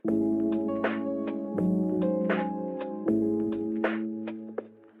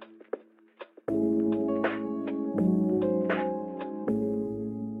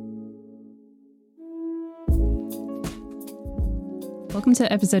Welcome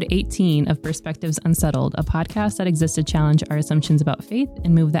to episode 18 of Perspectives Unsettled, a podcast that exists to challenge our assumptions about faith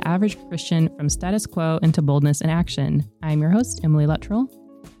and move the average Christian from status quo into boldness and action. I'm your host, Emily Luttrell.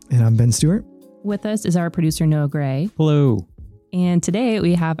 And I'm Ben Stewart. With us is our producer, Noah Gray. Hello. And today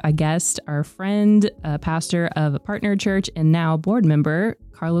we have a guest, our friend, pastor of a partner church, and now board member,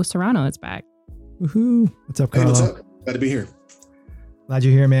 Carlo Serrano is back. Woohoo. What's up, Carlo? Hey, what's up? Glad to be here. Glad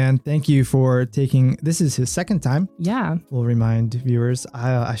you're here, man. Thank you for taking, this is his second time. Yeah. We'll remind viewers.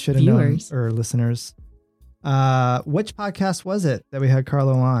 I should have known, or listeners. Which podcast was it that we had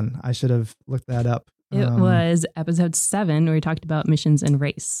Carlo on? I should have looked that up. It was episode 7 where we talked about missions and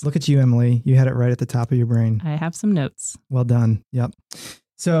race. Look at you, Emily. You had it right at the top of your brain. I have some notes. Well done. Yep.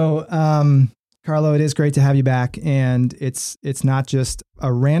 So, Carlo, it is great to have you back. And it's not just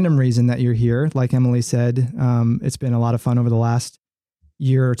a random reason that you're here. Like Emily said, it's been a lot of fun over the last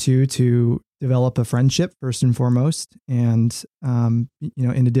year or two to develop a friendship first and foremost. And, in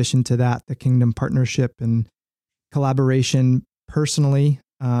addition to that, the Kingdom partnership and collaboration personally,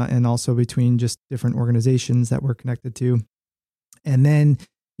 and also between just different organizations that we're connected to. And then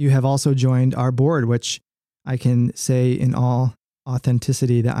you have also joined our board, which I can say in all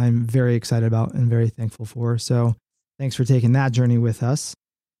authenticity that I'm very excited about and very thankful for. So thanks for taking that journey with us.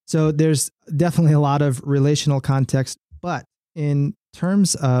 So there's definitely a lot of relational context, but in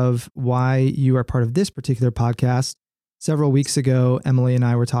terms of why you are part of this particular podcast, several weeks ago, Emily and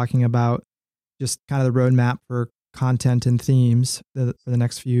I were talking about just kind of the roadmap for content and themes for the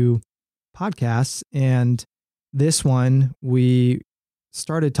next few podcasts. And this one, we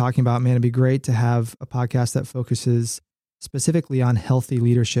started talking about, man, it'd be great to have a podcast that focuses specifically on healthy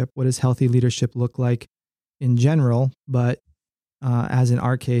leadership. What does healthy leadership look like in general? But as in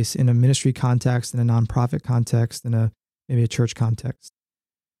our case, in a ministry context, in a nonprofit context, in maybe a church context.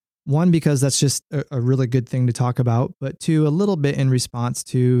 One, because that's just a really good thing to talk about, but two, a little bit in response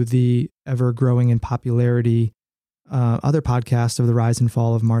to the ever growing in popularity other podcasts of the rise and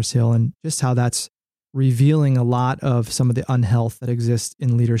fall of Mars Hill, and just how that's revealing a lot of some of the unhealth that exists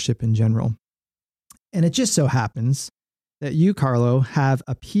in leadership in general. And it just so happens that you, Carlo, have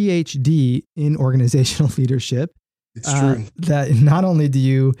a PhD in organizational leadership. It's true. That not only do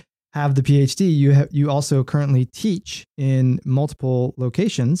you have the PhD, you also currently teach in multiple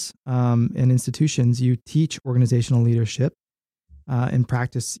locations and institutions. You teach organizational leadership and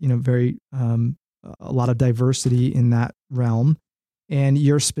practice, very a lot of diversity in that realm. And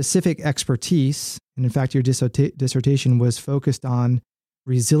your specific expertise, and in fact, your dissertation was focused on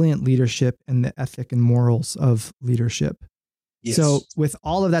resilient leadership and the ethic and morals of leadership. Yes. So with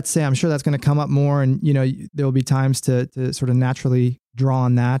all of that to say, I'm sure that's going to come up more, and there will be times to sort of naturally draw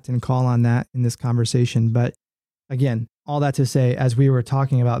on that and call on that in this conversation. But again, all that to say, as we were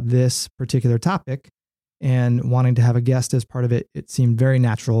talking about this particular topic and wanting to have a guest as part of it, it seemed very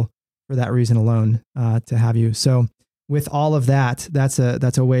natural for that reason alone to have you. So with all of that, that's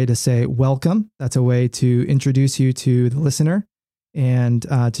a way to say welcome. That's a way to introduce you to the listener, and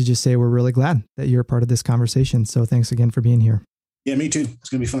to just say we're really glad that you're a part of this conversation. So thanks again for being here. Yeah, me too. It's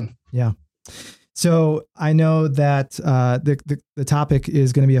going to be fun. Yeah. So I know that the topic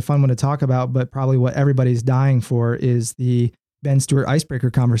is going to be a fun one to talk about, but probably what everybody's dying for is the Ben Stewart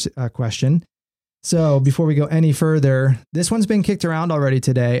icebreaker question. So before we go any further, this one's been kicked around already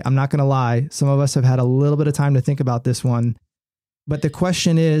today. I'm not going to lie. Some of us have had a little bit of time to think about this one. But the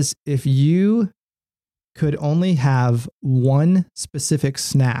question is, if you could only have one specific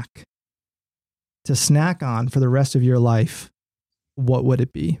snack to snack on for the rest of your life, what would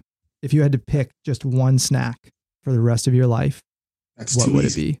it be? If you had to pick just one snack for the rest of your life, what would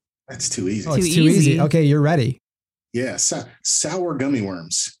it be? That's too easy. Oh, it's too easy. Okay, you're ready. Yeah, sour gummy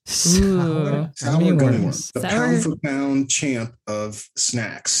worms. Sour gummy worms. The pound for pound champ of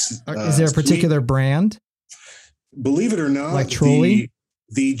snacks. Is there a particular brand? Believe it or not, like Trolley?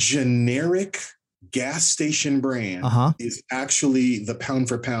 The generic gas station brand is actually the pound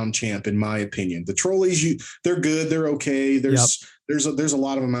for pound champ, in my opinion. The Trolleys, they're good, they're okay. There's a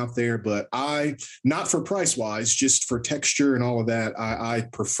lot of them out there, but not for price wise, just for texture and all of that, I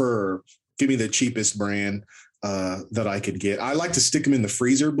prefer, give me the cheapest brand that I could get. I like to stick them in the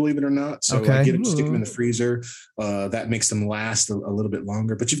freezer, believe it or not. So I get them, stick them in the freezer. That makes them last a little bit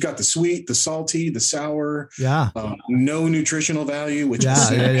longer. But you've got the sweet, the salty, the sour. Yeah. No nutritional value, which is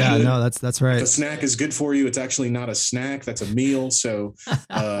good. No, that's right. If a snack is good for you, it's actually not a snack. That's a meal. So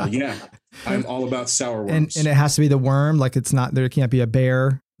I'm all about sour worms. And it has to be the worm. Like there can't be a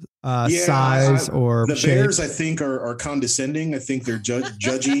bear size or the shape. Bears, I think, are condescending. I think they're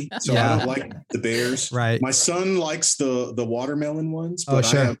judgy. So I don't like the Bears. Right. My son likes the watermelon ones, but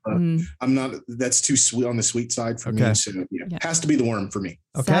sure. I'm not. That's too sweet on the sweet side for me. So has to be the worm for me.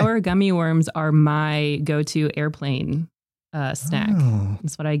 Okay. Sour gummy worms are my go-to airplane snack. Oh.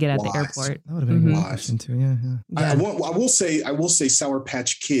 That's what I get at the airport. That would have been a good question too. Yeah. I will say Sour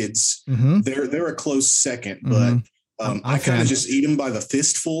Patch Kids. Mm-hmm. They're a close second, but I kind of just eat them by the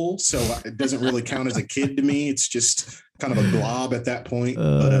fistful, so it doesn't really count as a kid to me. It's just kind of a glob at that point.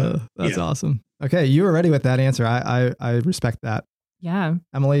 That's awesome. Okay, you were ready with that answer. I respect that. Yeah,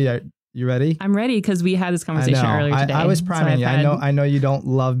 Emily, you ready? I'm ready because we had this conversation earlier today. I was priming you. I know you don't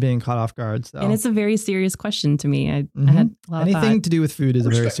love being caught off guard. So. And it's a very serious question to me. I had a lot of anything to do with food is a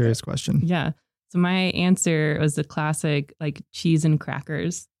very serious question. Yeah. So my answer was the classic, like cheese and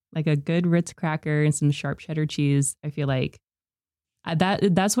crackers, like a good Ritz cracker and some sharp cheddar cheese. I feel like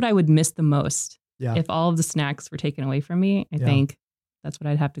that's what I would miss the most. Yeah. If all of the snacks were taken away from me, I think that's what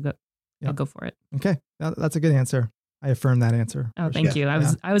I'd have to go. I'd go for it. Okay. That's a good answer. I affirm that answer. Oh, thank you.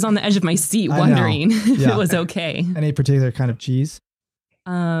 I was on the edge of my seat wondering if it was okay. Any particular kind of cheese?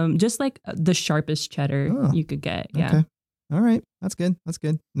 Just like the sharpest cheddar you could get. Yeah. Okay. All right. That's good.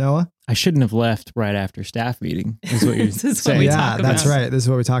 Noah? I shouldn't have left right after staff meeting, is what you're saying. That's right. This is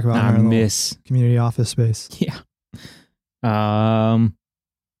what we talk about I in our miss community office space. Yeah.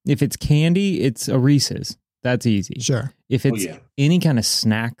 If it's candy, it's a Reese's. That's easy. Sure. If it's any kind of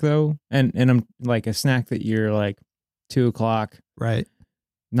snack though, and I'm like a snack that you're like 2:00. Right.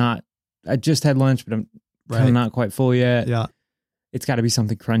 I just had lunch, but I'm kind of not quite full yet. Yeah. It's got to be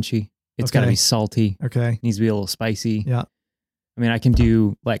something crunchy. It's got to be salty. Okay. It needs to be a little spicy. Yeah. I mean, I can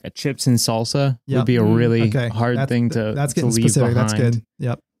do like a chips and salsa would be a really hard thing to That's getting leave specific. behind. That's good.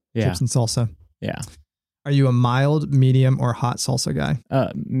 Yep. Yeah. Chips and salsa. Yeah. Are you a mild, medium, or hot salsa guy?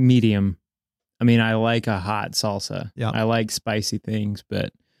 Medium. I mean, I like a hot salsa. Yeah. I like spicy things,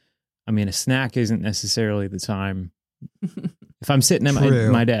 but I mean, a snack isn't necessarily the time. If I'm sitting at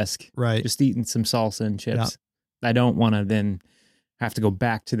my desk, just eating some salsa and chips, I don't want to then have to go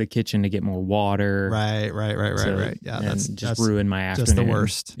back to the kitchen to get more water. Right. Yeah, that's ruin my afternoon. Just the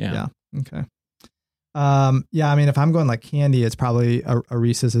worst. Yeah. Okay. I mean, if I'm going like candy, it's probably a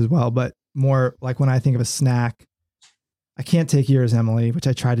Reese's as well, but more like when I think of a snack, I can't take yours, Emily, which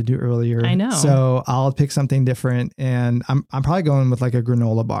I tried to do earlier. I know. So I'll pick something different, and I'm probably going with like a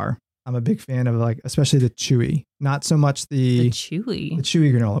granola bar. I'm a big fan of like, especially the chewy, not so much the chewy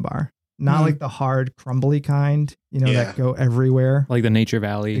granola bar, not like the hard crumbly kind, that go everywhere. Like the Nature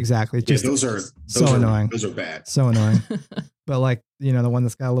Valley. Exactly. Just those are annoying. Those are bad. So annoying. But like, the one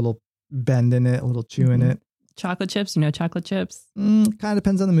that's got a little bend in it, a little chew in it. Chocolate chips, chocolate chips. Kind of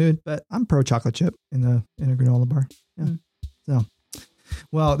depends on the mood, but I'm pro chocolate chip in a granola bar. Yeah. So,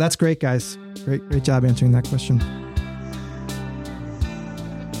 well, that's great, guys. Great job answering that question.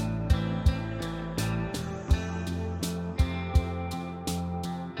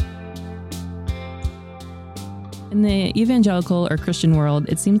 In the evangelical or Christian world,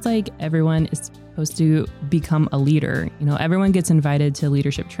 it seems like everyone is supposed to become a leader. Everyone gets invited to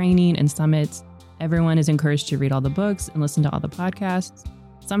leadership training and summits. Everyone is encouraged to read all the books and listen to all the podcasts.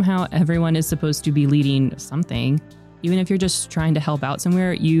 Somehow everyone is supposed to be leading something. Even if you're just trying to help out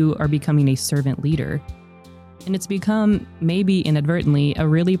somewhere, you are becoming a servant leader. And it's become, maybe inadvertently, a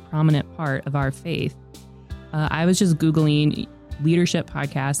really prominent part of our faith. I was just Googling leadership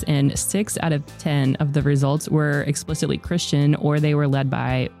podcasts, and 6 out of 10 of the results were explicitly Christian, or they were led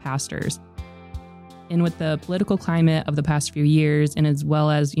by pastors. And with the political climate of the past few years, and as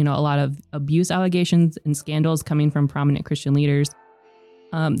well as, a lot of abuse allegations and scandals coming from prominent Christian leaders,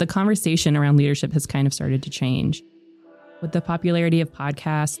 the conversation around leadership has kind of started to change. With the popularity of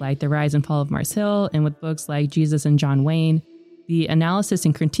podcasts like The Rise and Fall of Mars Hill, and with books like Jesus and John Wayne, the analysis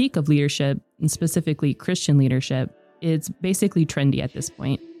and critique of leadership, and specifically Christian leadership, it's basically trendy at this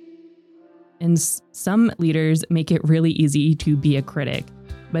point. And some leaders make it really easy to be a critic,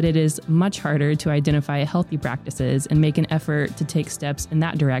 but it is much harder to identify healthy practices and make an effort to take steps in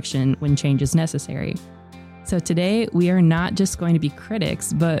that direction when change is necessary. So today, we are not just going to be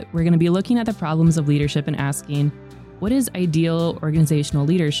critics, but we're going to be looking at the problems of leadership and asking, what is ideal organizational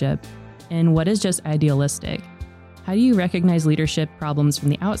leadership, and what is just idealistic? How do you recognize leadership problems from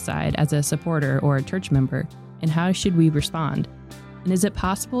the outside as a supporter or a church member, and how should we respond? And is it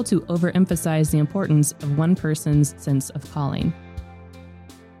possible to overemphasize the importance of one person's sense of calling?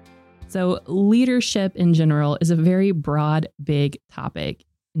 So leadership in general is a very broad, big topic.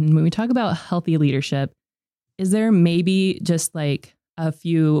 And when we talk about healthy leadership, is there maybe just like a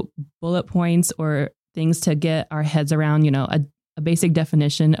few bullet points or things to get our heads around, a basic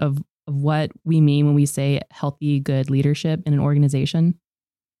definition of what we mean when we say healthy, good leadership in an organization?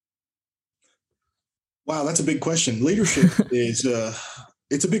 Wow, that's a big question. Leadership is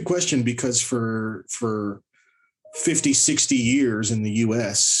it's a big question because for 50, 60 years in the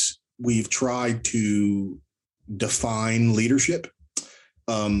US, we've tried to define leadership.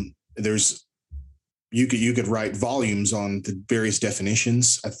 You could write volumes on the various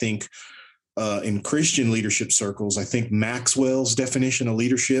definitions. I think in Christian leadership circles, I think Maxwell's definition of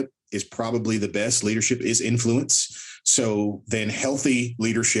leadership is probably the best. Leadership is influence. So then healthy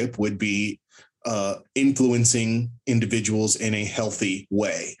leadership would be influencing individuals in a healthy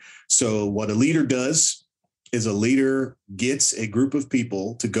way. So what a leader does is a leader gets a group of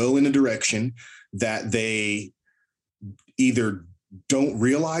people to go in a direction that they either don't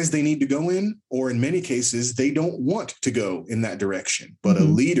realize they need to go in, or in many cases, they don't want to go in that direction. But a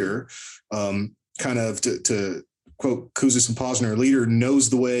leader, kind of to quote Kouzes and Posner, a leader knows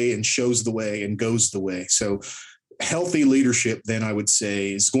the way and shows the way and goes the way. So healthy leadership, then I would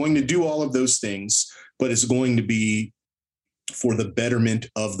say, is going to do all of those things, but it's going to be for the betterment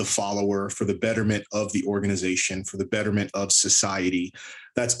of the follower, for the betterment of the organization, for the betterment of society.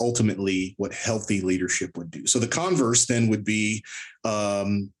 That's ultimately what healthy leadership would do. So the converse then would be a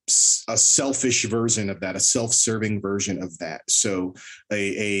selfish version of that, a self-serving version of that. So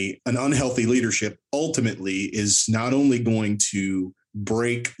an unhealthy leadership ultimately is not only going to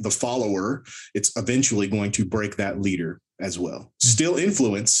break the follower, it's eventually going to break that leader as well. Still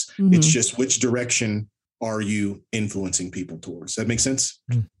influence. It's just which direction are you influencing people towards? That makes sense?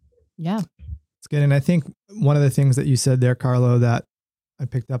 Yeah. It's good. And I think one of the things that you said there, Carlo, that I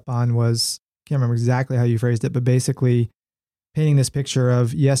picked up on was, I can't remember exactly how you phrased it, but basically painting this picture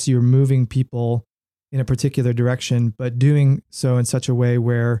of, yes, you're moving people in a particular direction, but doing so in such a way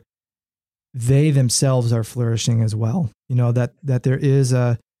where they themselves are flourishing as well. You know, that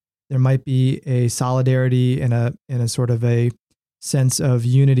there might be a solidarity and a sort of a sense of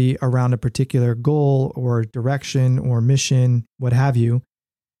unity around a particular goal or direction or mission, what have you,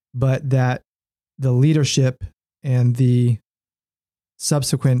 but that the leadership and the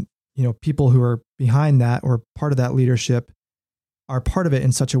subsequent, people who are behind that or part of that leadership are part of it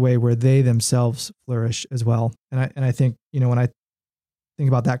in such a way where they themselves flourish as well. And I think, when I think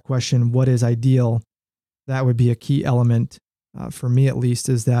about that question, what is ideal? That would be a key element for me, at least,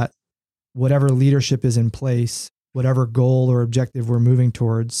 is that whatever leadership is in place, whatever goal or objective we're moving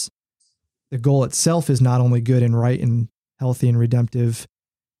towards, the goal itself is not only good and right and healthy and redemptive,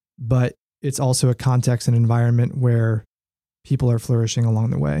 but it's also a context and environment where people are flourishing along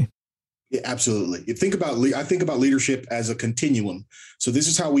the way. Yeah, absolutely. I think about leadership as a continuum. So this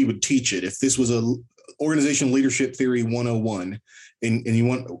is how we would teach it. If this was a organizational leadership theory 101, and you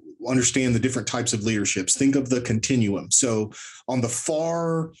want to understand the different types of leaderships, think of the continuum. So on the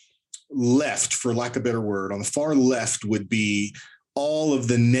far left, for lack of a better word, on the far left would be all of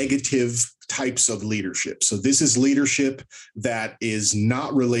the negative types of leadership. So this is leadership that is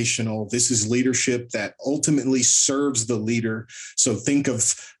not relational. This is leadership that ultimately serves the leader. So think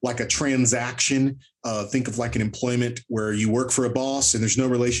of like a transaction. Think of like an employment where you work for a boss and there's no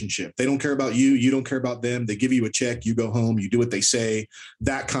relationship. They don't care about you. You don't care about them. They give you a check. You go home. You do what they say.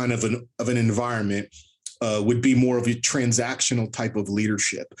 That kind of an environment would be more of a transactional type of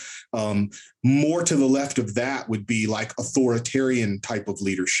leadership. More to the left of that would be like authoritarian type of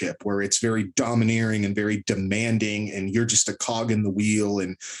leadership, where it's very domineering and very demanding, and you're just a cog in the wheel.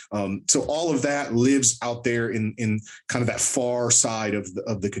 And so all of that lives out there in kind of that far side of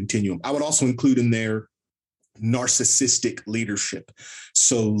the continuum. I would also include in there narcissistic leadership.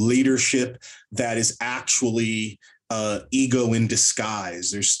 So leadership that is actually ego in disguise.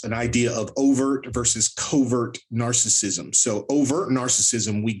 There's an idea of overt versus covert narcissism. So overt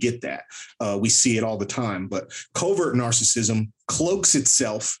narcissism, we get that. We see it all the time. But covert narcissism cloaks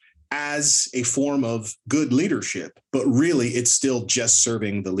itself as a form of good leadership, but really it's still just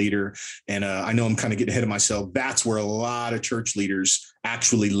serving the leader. And I know I'm kind of getting ahead of myself. That's where a lot of church leaders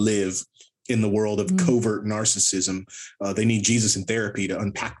actually live, in the world of covert narcissism. They need Jesus in therapy to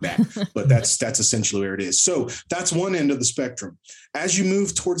unpack that, but that's essentially where it is. So that's one end of the spectrum. As you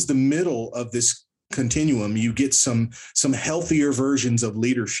move towards the middle of this continuum, you get some healthier versions of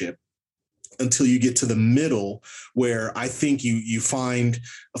leadership until you get to the middle, where I think you find,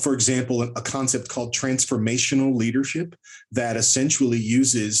 for example, a concept called transformational leadership that essentially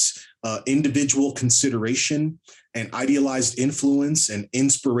uses individual consideration and idealized influence and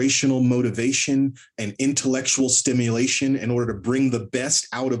inspirational motivation and intellectual stimulation in order to bring the best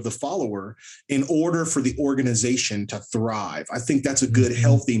out of the follower in order for the organization to thrive. I think that's a good,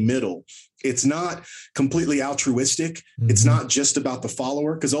 healthy middle. It's not completely altruistic. Mm-hmm. It's not just about the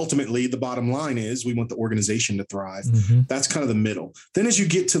follower, because ultimately the bottom line is we want the organization to thrive. Mm-hmm. That's kind of the middle. Then as you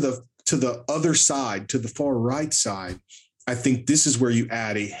get to the other side, to the far right side, I think this is where you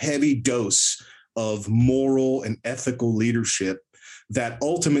add a heavy dose of moral and ethical leadership that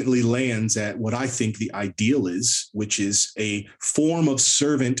ultimately lands at what I think the ideal is, which is a form of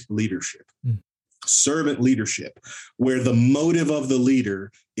servant leadership. Servant leadership, where the motive of the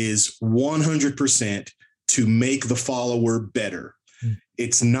leader is 100% to make the follower better.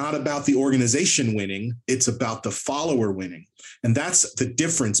 It's not about the organization winning. It's about the follower winning. And that's the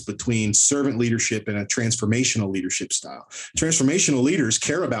difference between servant leadership and a transformational leadership style. Transformational leaders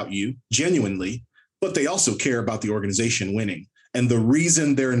care about you genuinely, but they also care about the organization winning. And the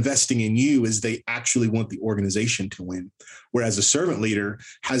reason they're investing in you is they actually want the organization to win. Whereas a servant leader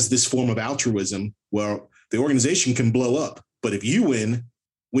has this form of altruism where the organization can blow up, but if you win,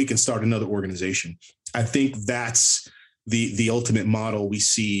 we can start another organization. I think that's the ultimate model we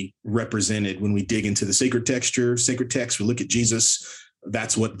see represented when we dig into the sacred text, we look at Jesus.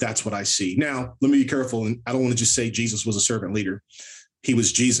 That's what I see. Now, let me be careful. And I don't want to just say Jesus was a servant leader. He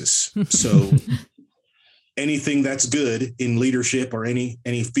was Jesus. So anything that's good in leadership or any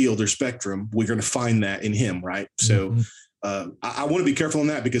field or spectrum, we're going to find that in him, right? So I want to be careful on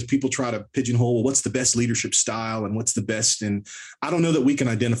that, because people try to pigeonhole, well, what's the best leadership style and what's the best? And I don't know that we can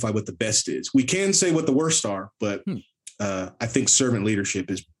identify what the best is. We can say what the worst are, but I think servant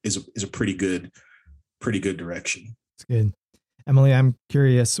leadership is a pretty good direction. That's good. Emily, I'm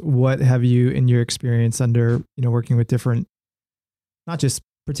curious, what have you, in your experience under, working with different, not just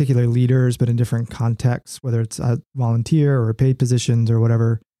particular leaders, but in different contexts, whether it's a volunteer or paid positions or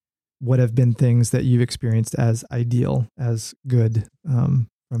whatever, what have been things that you've experienced as ideal, as good, from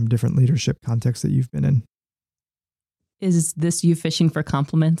different leadership contexts that you've been in? Is this you fishing for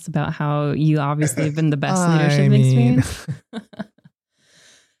compliments about how you obviously have been the best leadership experience?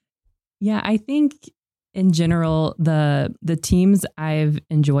 Yeah, I think in general, the teams I've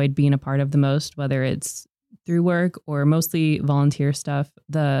enjoyed being a part of the most, whether it's through work or mostly volunteer stuff,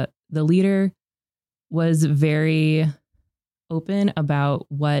 the leader was very open about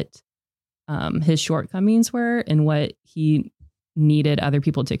what his shortcomings were and what he needed other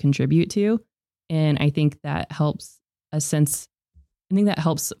people to contribute to. And I think that helps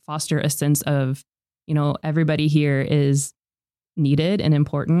foster a sense of, everybody here is needed and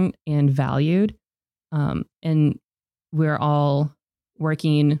important and valued. And we're all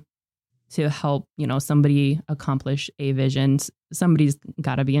working to help, somebody accomplish a vision. Somebody's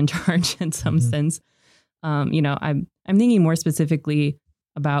got to be in charge in some sense. I'm thinking more specifically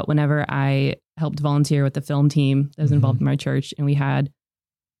about whenever I helped volunteer with the film team that was involved in my church, and we had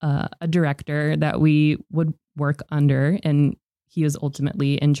a director that we would work under, and he was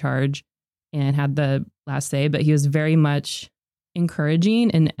ultimately in charge and had the last say, but he was very much encouraging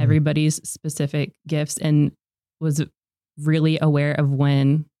in everybody's specific gifts and was really aware of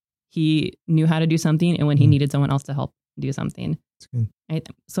when he knew how to do something and when he needed someone else to help do something.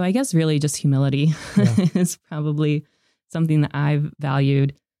 So I guess really just humility is probably something that I've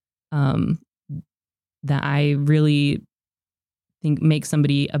valued, that I really think makes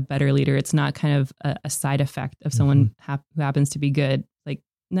somebody a better leader. It's not kind of a side effect of someone who happens to be good. Like,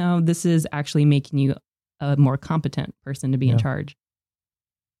 no, this is actually making you a more competent person to be in charge.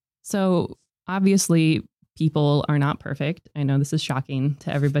 So obviously people are not perfect. I know this is shocking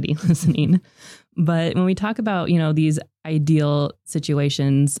to everybody listening, but when we talk about, these ideal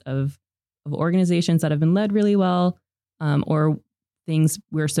situations of organizations that have been led really well, or things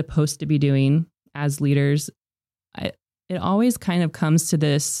we're supposed to be doing as leaders, it always kind of comes to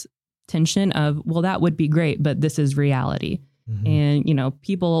this tension of, well, that would be great, but this is reality. And,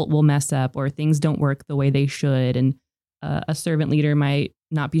 people will mess up or things don't work the way they should. And a servant leader might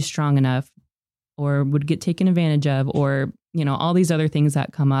not be strong enough or would get taken advantage of, or, all these other things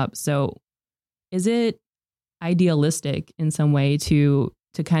that come up. So is it idealistic in some way to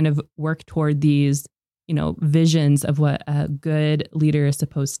kind of work toward these, visions of what a good leader is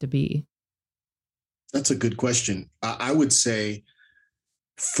supposed to be? That's a good question. I would say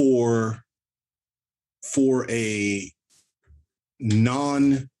for a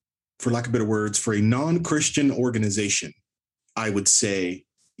non-Christian organization, I would say,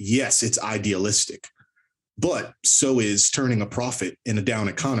 yes, it's idealistic, but so is turning a profit in a down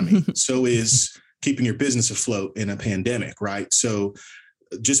economy. So is keeping your business afloat in a pandemic, right? So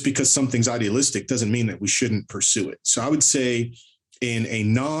just because something's idealistic doesn't mean that we shouldn't pursue it. So I would say in a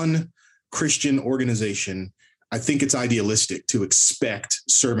non-Christian organization, I think it's idealistic to expect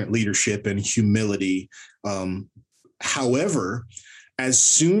servant leadership and humility. However, as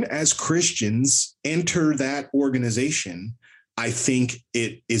soon as Christians enter that organization, I think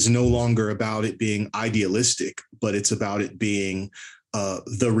it is no longer about it being idealistic, but it's about it being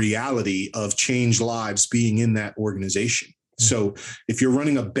the reality of changed lives being in that organization. So if you're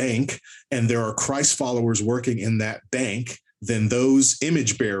running a bank and there are Christ followers working in that bank, then those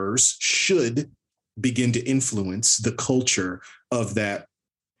image bearers should begin to influence the culture of that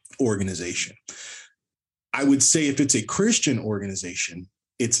organization. I would say if it's a Christian organization,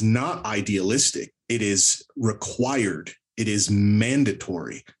 it's not idealistic. It is required. It is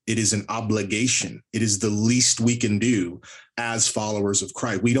mandatory. It is an obligation. It is the least we can do as followers of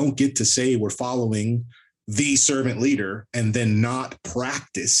Christ. We don't get to say we're following the servant leader and then not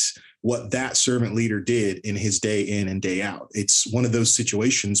practice what that servant leader did in his day in and day out. It's one of those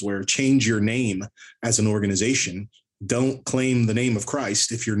situations where change your name as an organization. Don't claim the name of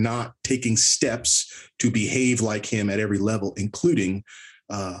Christ if you're not taking steps to behave like him at every level, including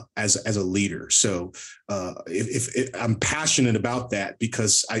as a leader. So if I'm passionate about that,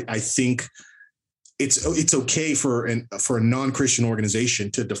 because I think it's okay for a non-Christian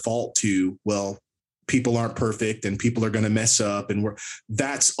organization to default to, well, people aren't perfect and people are going to mess up. And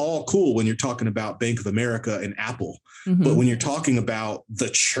that's all cool when you're talking about Bank of America and Apple. Mm-hmm. But when you're talking about the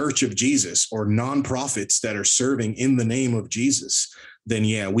Church of Jesus or nonprofits that are serving in the name of Jesus, then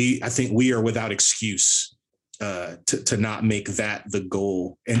I think we are without excuse to not make that the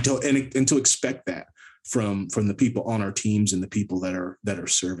goal and to expect that from the people on our teams and the people that are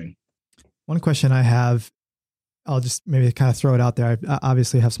serving. One question I have, I'll just maybe kind of throw it out there. I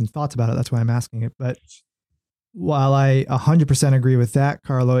obviously have some thoughts about it. That's why I'm asking it. But while I 100% agree with that,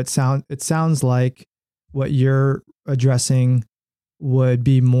 Carlo, it sounds like what you're addressing would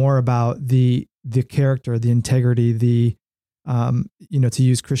be more about the character, the integrity, to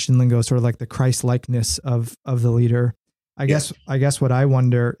use Christian lingo, sort of like the Christ likeness of the leader. I guess what I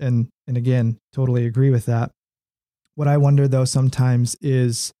wonder, and again, totally agree with that. What I wonder though sometimes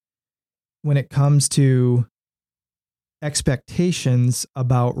is when it comes to expectations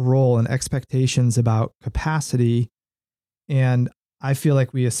about role and expectations about capacity. And I feel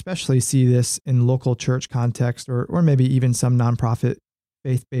like we especially see this in local church context or maybe even some nonprofit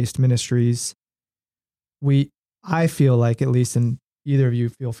faith-based ministries. I feel like, at least, and either of you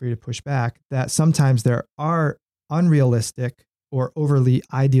feel free to push back, that sometimes there are unrealistic or overly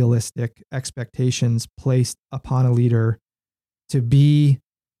idealistic expectations placed upon a leader to be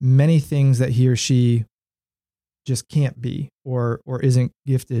many things that he or she just can't be or isn't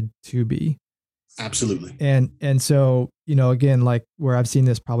gifted to be. Absolutely. And so, again, like where I've seen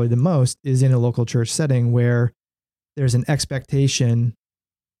this probably the most is in a local church setting where there's an expectation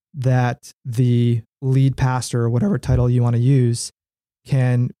that the lead pastor, or whatever title you want to use,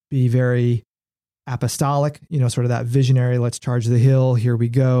 can be very apostolic, sort of that visionary, let's charge the hill, here we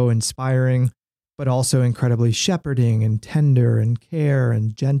go, inspiring, but also incredibly shepherding and tender and care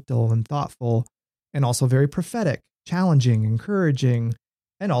and gentle and thoughtful, and also very prophetic, challenging, encouraging,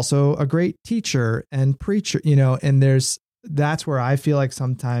 and also a great teacher and preacher, and that's where I feel like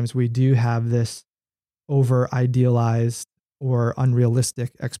sometimes we do have this over idealized or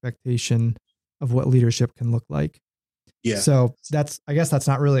unrealistic expectation of what leadership can look like. Yeah. So I guess that's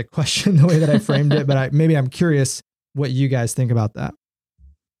not really a question the way that I framed it, but maybe I'm curious what you guys think about that.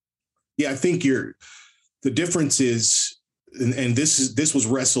 Yeah, I think the difference is, and this was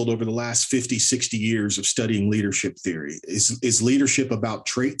wrestled over the last 50, 60 years of studying leadership theory. Is leadership about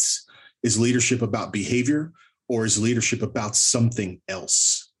traits? Is leadership about behavior? Or is leadership about something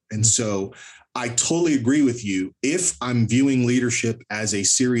else? And so I totally agree with you. If I'm viewing leadership as a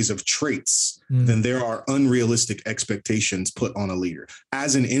series of traits, then there are unrealistic expectations put on a leader.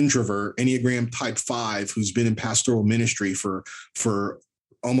 As an introvert, Enneagram type 5, who's been in pastoral ministry for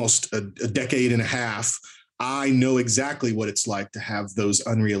almost a decade and a half, I know exactly what it's like to have those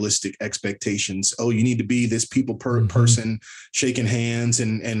unrealistic expectations. Oh, you need to be this people person, shaking hands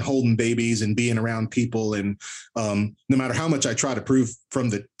and holding babies and being around people. And no matter how much I try to prove from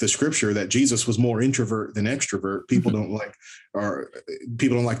the scripture that Jesus was more introvert than extrovert, people don't like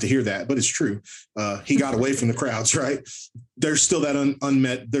to hear that, but it's true. He got away from the crowds, right? There's still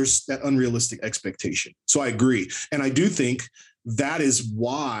that there's that unrealistic expectation. So I agree. And I do think that is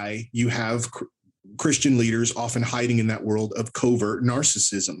why you have Christian leaders often hiding in that world of covert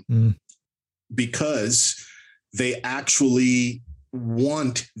narcissism, because they actually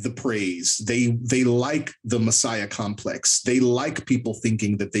want the praise. They like the Messiah complex. They like people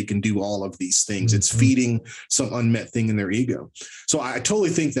thinking that they can do all of these things. It's feeding some unmet thing in their ego. So I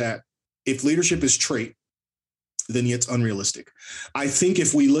totally think that if leadership is trait, then it's unrealistic. I think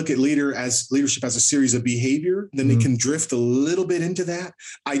if we look at leadership as a series of behavior, then it can drift a little bit into that.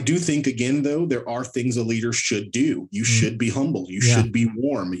 I do think, again, though, there are things a leader should do. You should be humble. You should be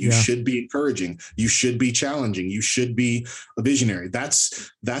warm. You should be encouraging. You should be challenging. You should be a visionary.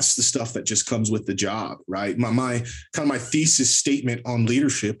 That's the stuff that just comes with the job, right? My thesis statement on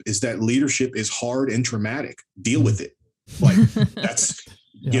leadership is that leadership is hard and traumatic. Deal with it. Like that's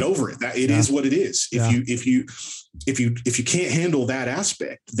get over it. That it is what it is. If you can't handle that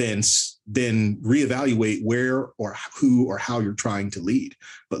aspect, then reevaluate where or who or how you're trying to lead.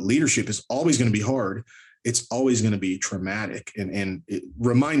 But leadership is always going to be hard. It's always going to be traumatic. And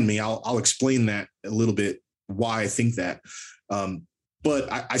remind me, I'll explain that a little bit, why I think that. But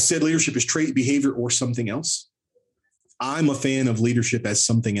I said leadership is trait, behavior, or something else. I'm a fan of leadership as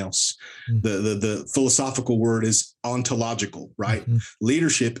something else. The philosophical word is ontological, right?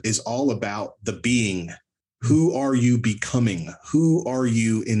 Leadership is all about the being. Who are you becoming? Who are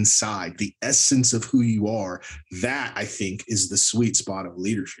you inside? The essence of who you are. That, I think, is the sweet spot of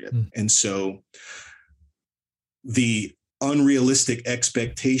leadership. And so the unrealistic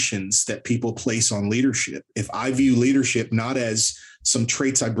expectations that people place on leadership, if I view leadership not as some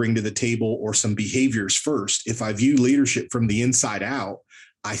traits I bring to the table or some behaviors first, if I view leadership from the inside out,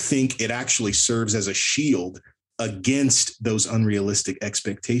 I think it actually serves as a shield against those unrealistic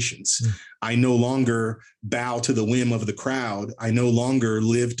expectations. I no longer bow to the whim of the crowd. I no longer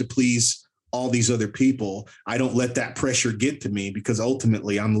live to please all these other people. I don't let that pressure get to me, because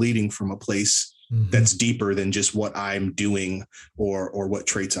ultimately I'm leading from a place that's deeper than just what I'm doing or what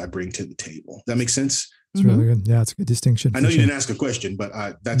traits I bring to the table. Does that make sense? It's really good. Yeah, it's a good distinction. I know you didn't ask a question, but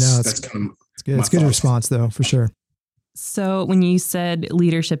that's kind of it's good. It's a good response, though, for sure. So when you said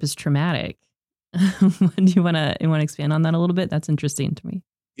leadership is traumatic, do you want to expand on that a little bit? That's interesting to me.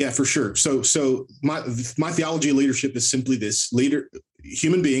 Yeah, for sure. So my theology of leadership is simply this: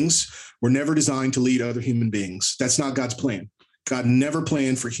 human beings were never designed to lead other human beings. That's not God's plan. God never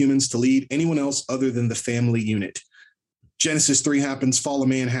planned for humans to lead anyone else other than the family unit. Genesis 3 happens, fall of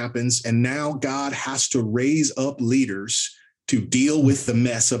man happens, and now God has to raise up leaders to deal with the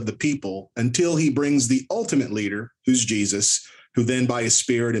mess of the people until he brings the ultimate leader, who's Jesus, who then by his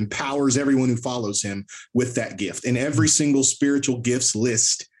Spirit empowers everyone who follows him with that gift. In every single spiritual gifts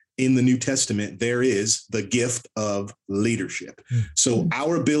list in the New Testament, there is the gift of leadership. So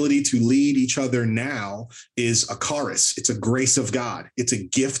our ability to lead each other now is a charis. It's a grace of God. It's a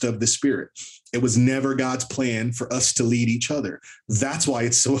gift of the Spirit. It was never God's plan for us to lead each other. That's why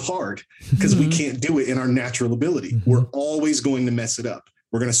it's so hard, because we can't do it in our natural ability. We're always going to mess it up.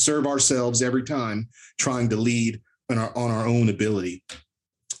 We're going to serve ourselves every time trying to lead on our own ability.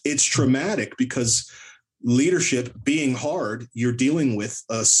 It's traumatic because leadership being hard, you're dealing with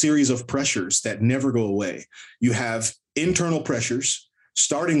a series of pressures that never go away. You have internal pressures,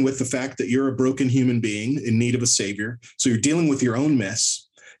 starting with the fact that you're a broken human being in need of a savior. So you're dealing with your own mess.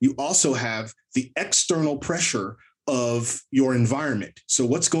 You also have the external pressure of your environment. So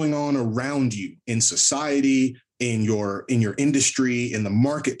what's going on around you in society, in your industry, in the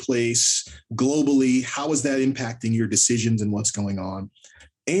marketplace, globally? How is that impacting your decisions and what's going on?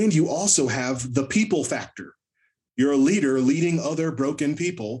 And you also have the people factor. You're a leader leading other broken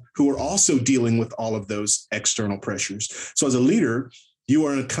people who are also dealing with all of those external pressures. So as a leader, you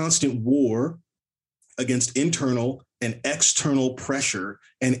are in a constant war against internal and external pressure.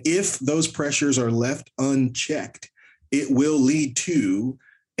 And if those pressures are left unchecked, it will lead to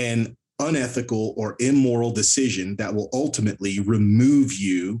an unethical or immoral decision that will ultimately remove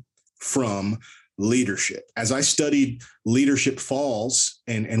you from leadership. As I studied leadership falls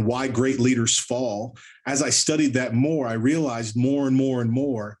and why great leaders fall, as I studied that more, I realized more and more and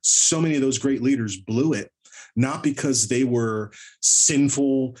more, so many of those great leaders blew it, not because they were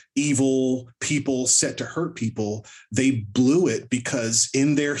sinful, evil people set to hurt people. They blew it because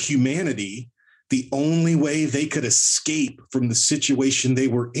in their humanity, the only way they could escape from the situation they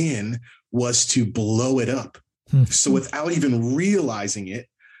were in was to blow it up. So without even realizing it,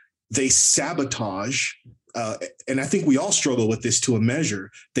 they sabotage, and I think we all struggle with this to a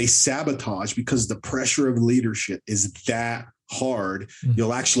measure. They sabotage because the pressure of leadership is that hard.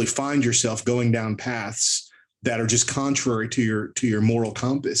 You'll actually find yourself going down paths that are just contrary to your moral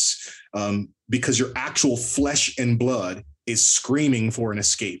compass, because your actual flesh and blood is screaming for an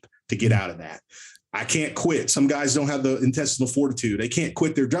escape to get out of that. I can't quit. Some guys don't have the intestinal fortitude. They can't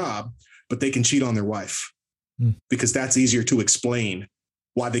quit their job, but they can cheat on their wife because that's easier to explain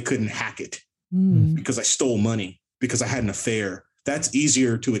why they couldn't hack it, because I stole money, because I had an affair. That's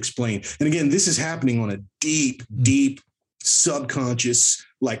easier to explain. And again, this is happening on a deep, deep subconscious,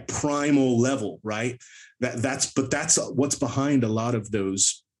 like primal level, right? That's what's behind a lot of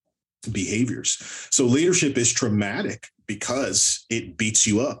those behaviors. So leadership is traumatic because it beats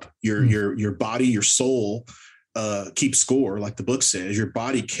you up. Your body, your soul keeps score, like the book says. Your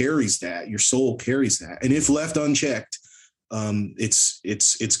body carries that, your soul carries that, and if left unchecked,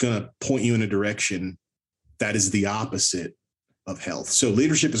 it's going to point you in a direction that is the opposite of health. So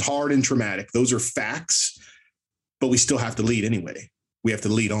leadership is hard and traumatic. Those are facts, but we still have to lead anyway. We have to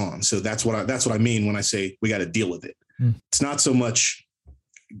lead on. So that's what I mean when I say we got to deal with it. It's not so much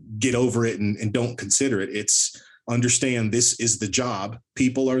get over it and don't consider it. It's understand this is the job.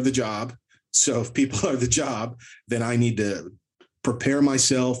 People are the job. So if people are the job, then I need to prepare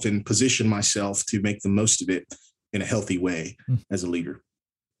myself and position myself to make the most of it in a healthy way as a leader.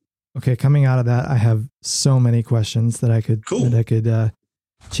 Okay. Coming out of that, I have so many questions that I could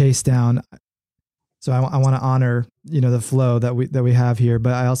chase down. So I want to honor, the flow that we have here,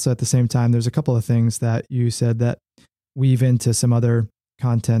 but I also, at the same time, there's a couple of things that you said that weave into some other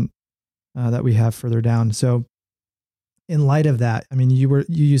content that we have further down. So in light of that, I mean, you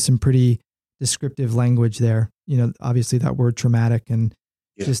used some pretty descriptive language there, obviously that word traumatic, and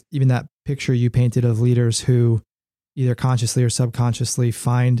just even that picture you painted of leaders who either consciously or subconsciously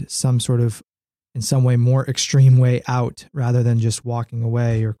find some sort of, in some way, more extreme way out rather than just walking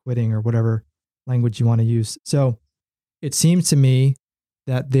away or quitting or whatever language you want to use. So it seems to me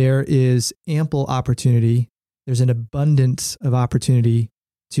that there is ample opportunity. There's an abundance of opportunity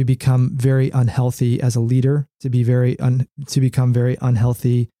to become very unhealthy as a leader, to become very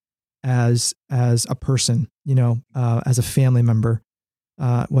unhealthy as a person, as a family member,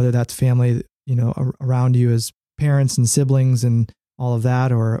 whether that's family, around you as parents and siblings and all of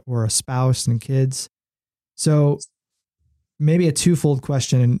that, or a spouse and kids. So maybe a twofold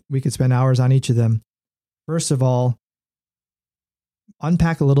question, and we could spend hours on each of them. First of all,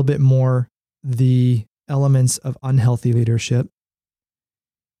 unpack a little bit more the elements of unhealthy leadership.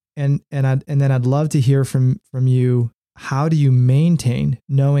 And then I'd love to hear from you, how do you maintain,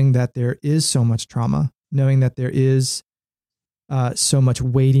 knowing that there is so much trauma, knowing that there is so much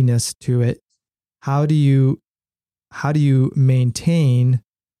weightiness to it? How do you maintain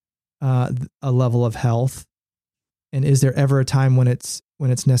a level of health? And is there ever a time when it's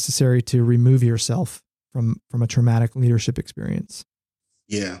necessary to remove yourself from a traumatic leadership experience?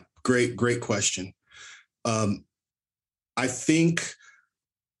 Yeah, great question. I think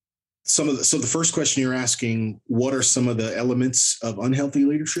so the first question you're asking, what are some of the elements of unhealthy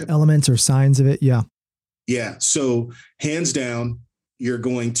leadership? Elements or signs of it, yeah. Yeah, so hands down, you're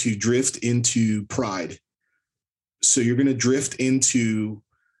going to drift into pride. So you're going to drift into,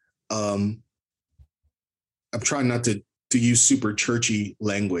 I'm trying not to use super churchy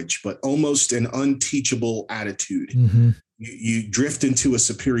language, but almost an unteachable attitude. Mm-hmm. You drift into a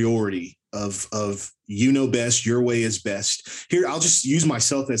superiority of best, your way is best. Here, I'll just use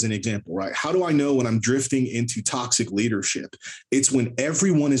myself as an example, right? How do I know when I'm drifting into toxic leadership? It's when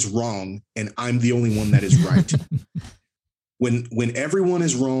everyone is wrong and I'm the only one that is right. When everyone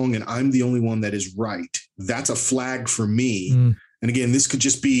is wrong and I'm the only one that is right, that's a flag for me. Mm. And again, this could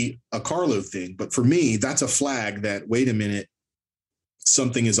just be a Carlo thing, but for me, that's a flag that, wait a minute,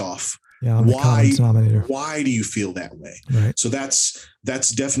 something is off. Yeah, why do you feel that way? Right. So that's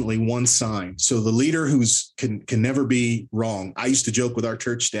definitely one sign. So the leader can never be wrong. I used to joke with our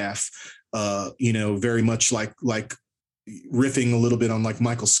church staff, very much like riffing a little bit on like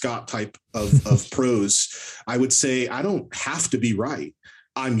Michael Scott type of prose. I would say, I don't have to be right.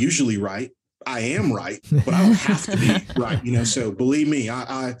 I'm usually right. I am right, but I don't have to be right. So believe me,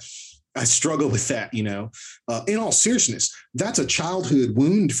 I struggle with that, in all seriousness. That's a childhood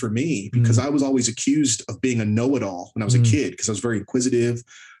wound for me because I was always accused of being a know-it-all when I was a kid, because I was very inquisitive,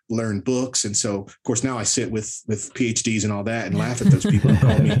 learned books. And so, of course, now I sit with PhDs and all that and laugh at those people who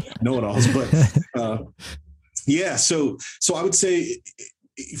call me know-it-alls. But so I would say,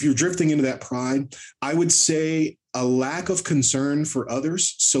 if you're drifting into that pride, I would say a lack of concern for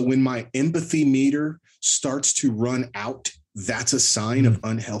others. So when my empathy meter starts to run out, that's a sign of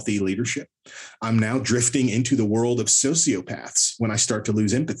unhealthy leadership. I'm now drifting into the world of sociopaths when I start to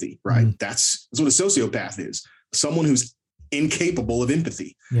lose empathy, right? That's what a sociopath is. Someone who's incapable of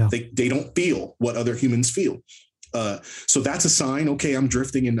empathy. Yeah. They don't feel what other humans feel. So that's a sign, okay, I'm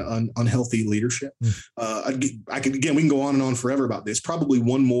drifting into unhealthy leadership. We can go on and on forever about this. Probably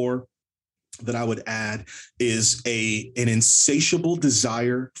one more that I would add is an insatiable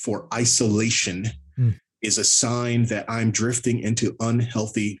desire for isolation is a sign that I'm drifting into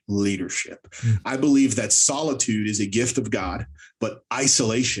unhealthy leadership. I believe that solitude is a gift of God, but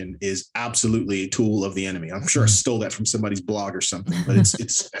isolation is absolutely a tool of the enemy. I'm sure I stole that from somebody's blog or something, but I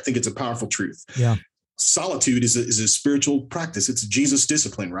think it's a powerful truth. Yeah. Solitude is a spiritual practice. It's a Jesus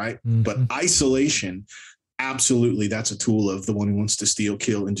discipline, right? Mm-hmm. But isolation, absolutely, that's a tool of the one who wants to steal,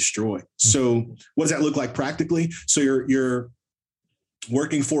 kill, and destroy. Mm-hmm. So what does that look like practically? So you're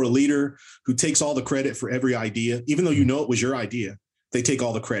working for a leader who takes all the credit for every idea, even though you know it was your idea. They take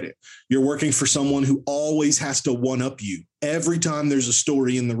all the credit. You're working for someone who always has to one-up you. Every time there's a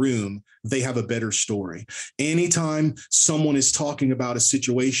story in the room, they have a better story. Anytime someone is talking about a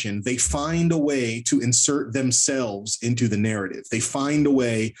situation, they find a way to insert themselves into the narrative. They find a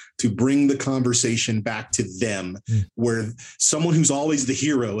way to bring the conversation back to them, where someone who's always the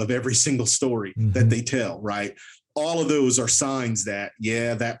hero of every single story that they tell, right? All of those are signs that,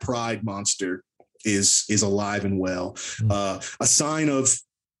 that pride monster is alive and well. A sign of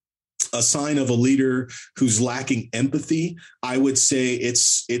a leader who's lacking empathy, I would say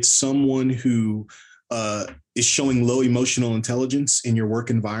it's someone who is showing low emotional intelligence in your work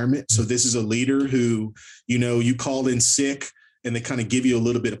environment. So this is a leader who, you called in sick and they kind of give you a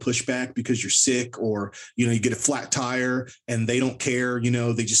little bit of pushback because you're sick, or, you get a flat tire and they don't care,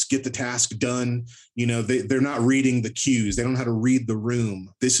 they just get the task done. They're not reading the cues. They don't know how to read the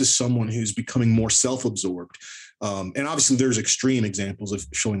room. This is someone who's becoming more self-absorbed. And obviously there's extreme examples of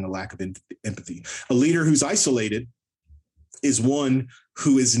showing a lack of empathy. A leader who's isolated is one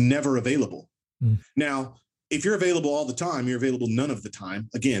who is never available. Now, if you're available all the time, you're available none of the time.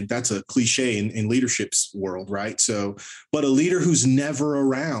 Again, that's a cliche in leadership's world, right? So, but a leader who's never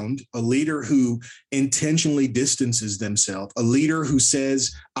around, a leader who intentionally distances themselves, a leader who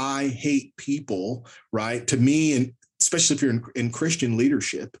says, I hate people, right? To me, and especially if you're in Christian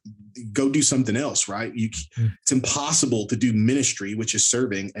leadership, go do something else, right? It's impossible to do ministry, which is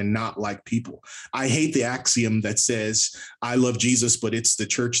serving, and not like people. I hate the axiom that says, I love Jesus, but it's the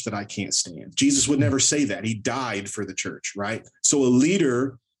church that I can't stand. Jesus would never say that. He died for the church, right? So a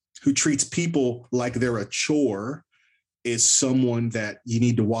leader who treats people like they're a chore is someone that you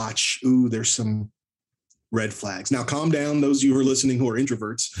need to watch. Ooh, there's some red flags. Now, calm down, those of you who are listening who are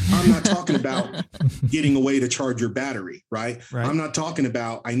introverts. I'm not talking about getting away to charge your battery, right? I'm not talking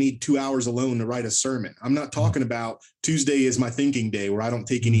about I need 2 hours alone to write a sermon. I'm not talking about Tuesday is my thinking day where I don't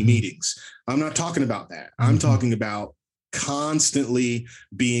take any meetings. I'm not talking about that. I'm talking about constantly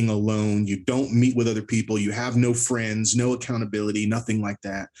being alone. You don't meet with other people. You have no friends, no accountability, nothing like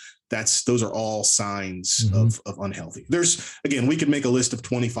that. Those are all signs of unhealthy. Again, we could make a list of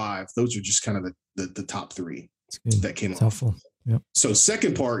 25. Those are just kind of the top three that came up. Helpful. Yep. So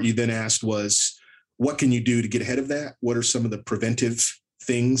second part you then asked was, what can you do to get ahead of that? What are some of the preventive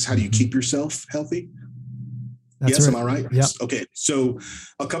things? How do you keep yourself healthy? Yes, am I right? Yep. Okay. So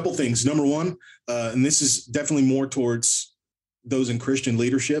a couple things. Number one, and this is definitely more towards those in Christian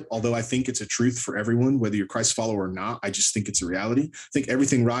leadership, although I think it's a truth for everyone, whether you're Christ follower or not. I just think it's a reality. I think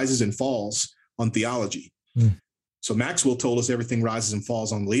everything rises and falls on theology. So Maxwell told us everything rises and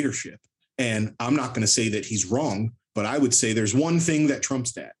falls on leadership. And I'm not going to say that he's wrong, but I would say there's one thing that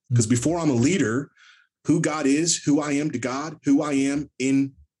trumps that. Because before I'm a leader, who God is, who I am to God, who I am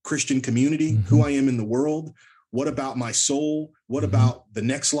in Christian community, who I am in the world, what about my soul? What about the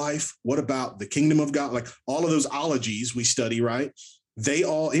next life? What about the kingdom of God? Like all of those ologies we study, right? They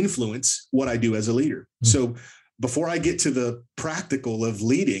all influence what I do as a leader. So before I get to the practical of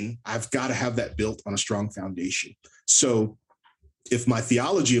leading, I've got to have that built on a strong foundation. So if my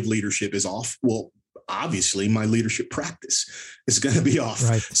theology of leadership is off, well, obviously my leadership practice is going to be off.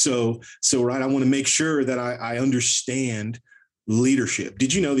 Right. So I want to make sure that I understand leadership.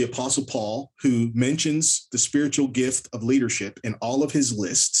 Did you know the Apostle Paul, who mentions the spiritual gift of leadership in all of his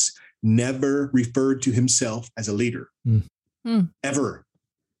lists, never referred to himself as a leader? Ever.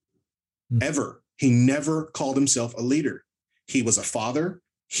 Ever. He never called himself a leader. He was a father.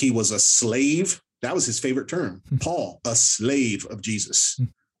 He was a slave. That was his favorite term. Paul, a slave of Jesus,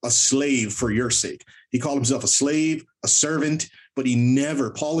 a slave for your sake. He called himself a slave, a servant, but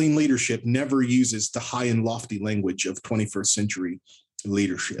Pauline leadership never uses the high and lofty language of 21st century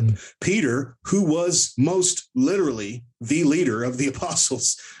leadership. Peter, who was most literally the leader of the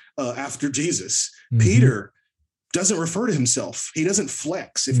apostles after Jesus, Peter doesn't refer to himself. He doesn't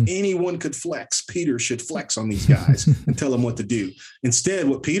flex. If anyone could flex, Peter should flex on these guys and tell them what to do. Instead,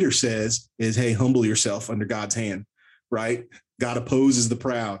 what Peter says is, hey, humble yourself under God's hand, right? God opposes the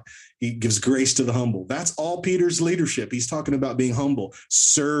proud. He gives grace to the humble. That's all Peter's leadership. He's talking about being humble,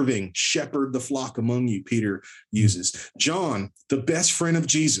 serving, shepherd the flock among you, Peter uses. John, the best friend of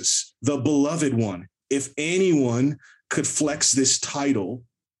Jesus, the beloved one. If anyone could flex this title,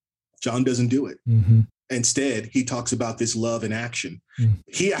 John doesn't do it. Instead, he talks about this love in action.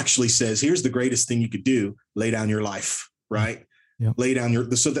 He actually says, here's the greatest thing you could do: lay down your life, right? Yep. Lay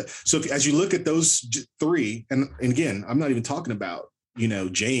down so as you look at those three, and again, I'm not even talking about,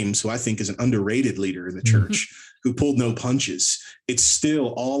 James, who I think is an underrated leader in the church, who pulled no punches. It's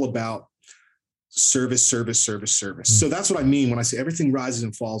still all about service. So that's what I mean when I say everything rises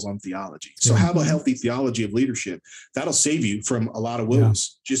and falls on theology. So have a healthy theology of leadership. That'll save you from a lot of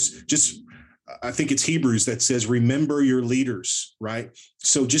woes. Just I think it's Hebrews that says, remember your leaders, right?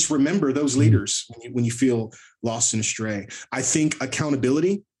 So just remember those leaders when you feel lost and astray. I think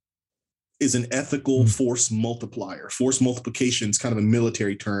accountability is an ethical force multiplier. Force multiplication is kind of a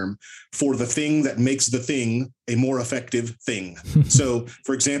military term for the thing that makes the thing a more effective thing. So,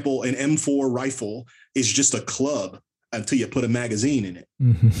 for example, an M4 rifle is just a club until you put a magazine in it.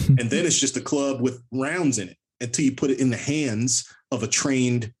 And then it's just a club with rounds in it until you put it in the hands of a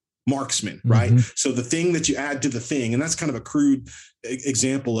trained marksman, right? So the thing that you add to the thing, and that's kind of a crude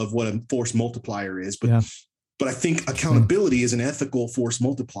example of what a force multiplier is, but I think accountability is an ethical force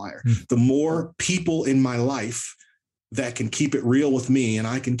multiplier. The more people in my life that can keep it real with me and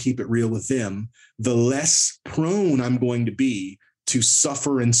I can keep it real with them, the less prone I'm going to be to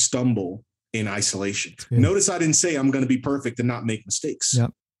suffer and stumble in isolation. Notice I didn't say I'm going to be perfect and not make mistakes.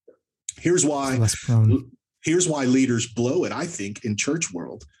 Here's why leaders blow it, I think, in church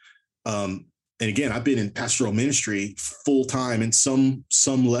world. And again, I've been in pastoral ministry full time in some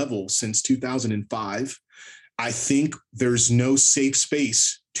level since 2005. I think there's no safe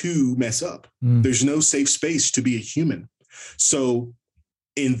space to mess up. There's no safe space to be a human. So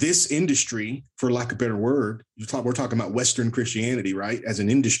in this industry, for lack of a better word, we're talking about Western Christianity, right? As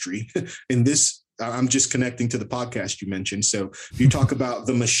an industry in this, I'm just connecting to the podcast you mentioned. So if you talk about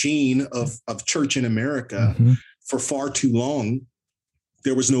the machine of church in America, for far too long,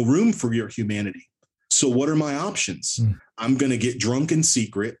 there was no room for your humanity. So what are my options? I'm going to get drunk in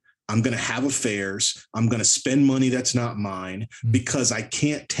secret. I'm going to have affairs. I'm going to spend money that's not mine because I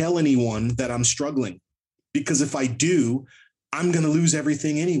can't tell anyone that I'm struggling. Because if I do, I'm going to lose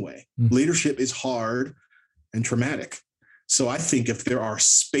everything anyway. Leadership is hard and traumatic. So I think if there are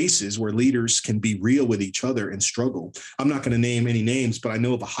spaces where leaders can be real with each other and struggle, I'm not going to name any names, but I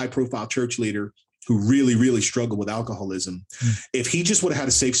know of a high-profile church leader who really, really struggled with alcoholism. If he just would have had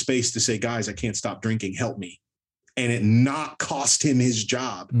a safe space to say, guys, I can't stop drinking, help me, and it not cost him his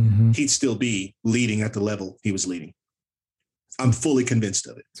job, he'd still be leading at the level he was leading. I'm fully convinced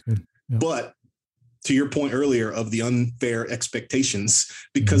of it. But to your point earlier of the unfair expectations,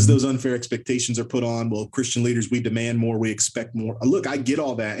 because those unfair expectations are put on, well, Christian leaders, we demand more, we expect more. Look, I get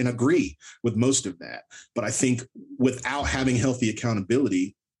all that and agree with most of that. But I think without having healthy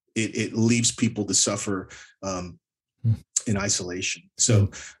accountability, it leaves people to suffer in isolation. So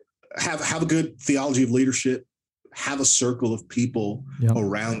have a good theology of leadership, have a circle of people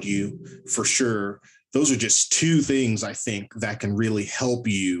around you for sure. Those are just two things I think that can really help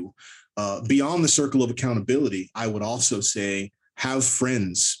you. Beyond the circle of accountability, I would also say have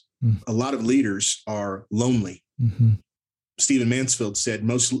friends. A lot of leaders are lonely. Stephen Mansfield said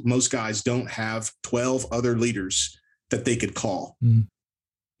most guys don't have 12 other leaders that they could call.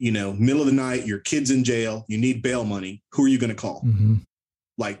 Middle of the night, your kid's in jail, you need bail money. Who are you going to call?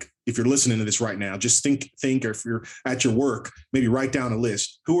 Like, if you're listening to this right now, just think, or if you're at your work, maybe write down a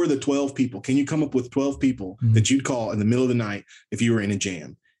list. Who are the 12 people? Can you come up with 12 people that you'd call in the middle of the night if you were in a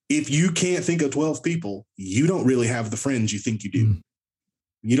jam? If you can't think of 12 people, you don't really have the friends you think you do.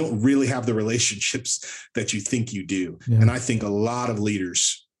 You don't really have the relationships that you think you do. And I think a lot of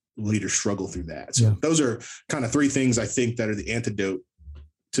leaders struggle through that. So those are kind of three things I think that are the antidote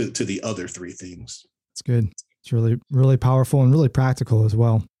to the other three things. It's good. It's really, really powerful and really practical as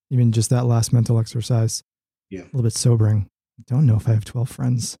well. Even just that last mental exercise. A little bit sobering. I don't know if I have 12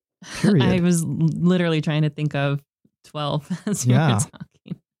 friends. Period. I was literally trying to think of 12 as you were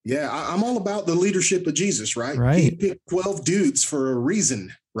talking. Yeah, I'm all about the leadership of Jesus, right? He picked 12 dudes for a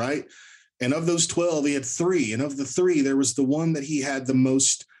reason, right? And of those 12, he had 3. And of the 3, there was the one that he had the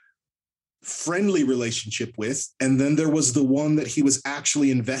most friendly relationship with. And then there was the one that he was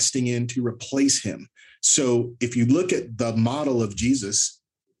actually investing in to replace him. So if you look at the model of Jesus,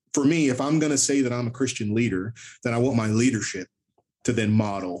 for me, if I'm going to say that I'm a Christian leader, then I want my leadership to then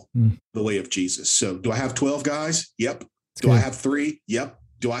model the way of Jesus. So do I have 12 guys? Yep. Do I have 3? Yep.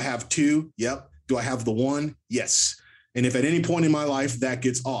 Do I have 2? Yep. Do I have the 1? Yes. And if at any point in my life that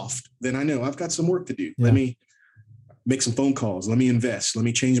gets off, then I know I've got some work to do. Let me make some phone calls. Let me invest. Let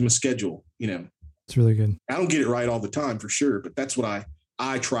me change my schedule. It's really good. I don't get it right all the time for sure, but that's what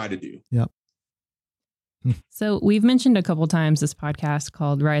I try to do. Yep. So we've mentioned a couple times this podcast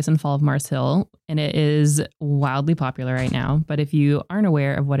called Rise and Fall of Mars Hill, and it is wildly popular right now. But if you aren't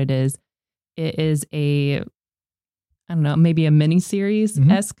aware of what it is a, I don't know, maybe a mini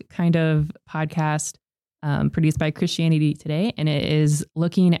series-esque kind of podcast produced by Christianity Today. And it is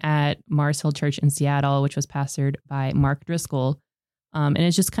looking at Mars Hill Church in Seattle, which was pastored by Mark Driscoll. And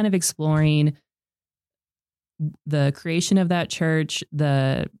it's just kind of exploring the creation of that church,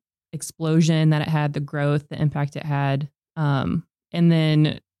 the explosion that it had, the growth, the impact it had, and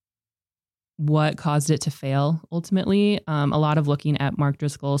then what caused it to fail ultimately. A lot of looking at Mark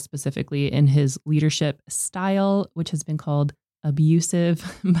Driscoll specifically in his leadership style, which has been called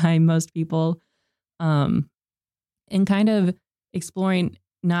abusive by most people, and kind of exploring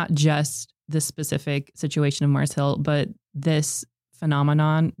not just the specific situation of Mars Hill, but this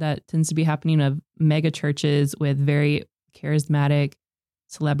phenomenon that tends to be happening of mega churches with very charismatic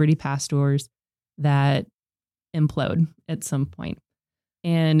celebrity pastors that implode at some point.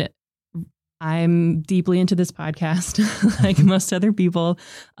 And I'm deeply into this podcast, like most other people.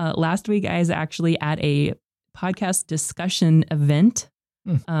 Last week, I was actually at a podcast discussion event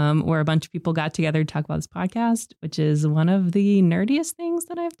where a bunch of people got together to talk about this podcast, which is one of the nerdiest things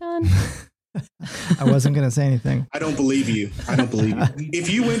that I've done. I wasn't going to say anything. I don't believe you. If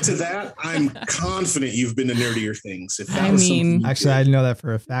you went to that, I'm confident you've been to nerdier things. If that actually, I know that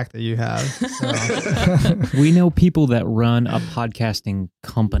for a fact that you have. So. We know people that run a podcasting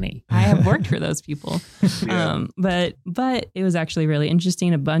company. I have worked for those people. Yeah. But it was actually really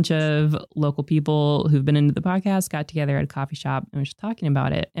interesting. A bunch of local people who've been into the podcast got together at a coffee shop and were just talking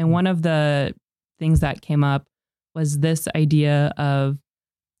about it. And one of the things that came up was this idea of,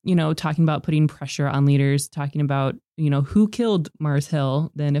 talking about putting pressure on leaders, talking about, who killed Mars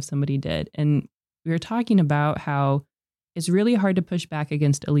Hill then if somebody did. And we were talking about how it's really hard to push back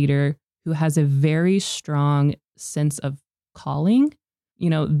against a leader who has a very strong sense of calling.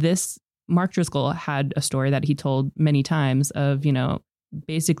 This Mark Driscoll had a story that he told many times of,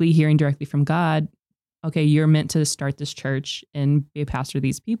 basically hearing directly from God, okay, you're meant to start this church and be a pastor to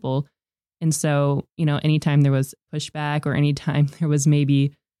these people. And so, anytime there was pushback or anytime there was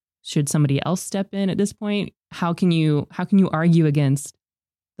maybe, should somebody else step in at this point? How can you argue against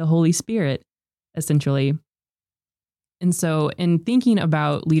the Holy Spirit, essentially? And so in thinking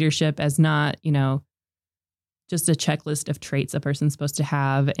about leadership as not, just a checklist of traits a person's supposed to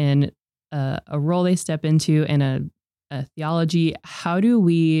have and a role they step into and a theology, how do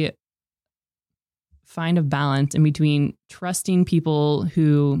we find a balance in between trusting people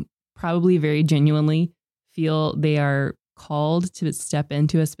who probably very genuinely feel they are called to step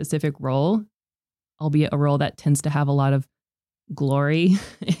into a specific role, albeit a role that tends to have a lot of glory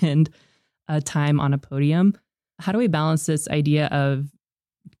and time on a podium? How do we balance this idea of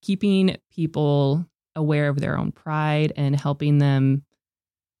keeping people aware of their own pride and helping them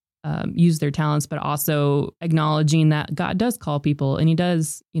use their talents, but also acknowledging that God does call people and he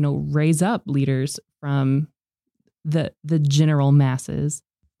does, raise up leaders from the general masses?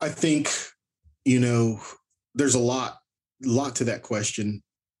 I think, there's a lot to that question.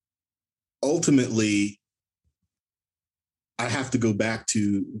 Ultimately, I have to go back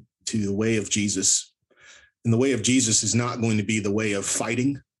to the way of Jesus. And the way of Jesus is not going to be the way of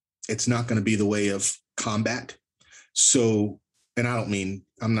fighting. It's not going to be the way of combat. So, and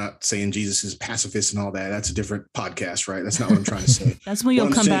I'm not saying Jesus is pacifist and all that. That's a different podcast, right? That's not what I'm trying to say. That's when you'll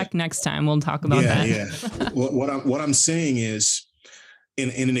come back next time. We'll talk about that. Yeah. What I'm saying is,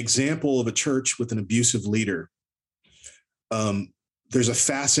 in an example of a church with an abusive leader, there's a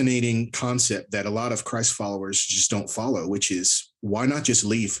fascinating concept that a lot of Christ followers just don't follow, which is, why not just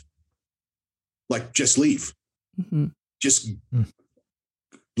leave? Like, just leave. Mm-hmm. Just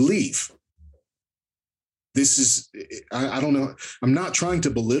leave. This is, I don't know. I'm not trying to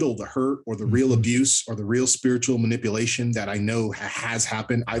belittle the hurt or the real abuse or the real spiritual manipulation that I know has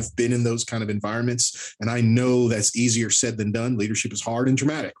happened. I've been in those kind of environments, and I know that's easier said than done. Leadership is hard and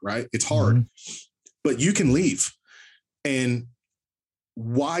dramatic, right? It's hard, but you can leave. And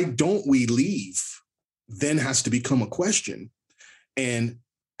why don't we leave then has to become a question. And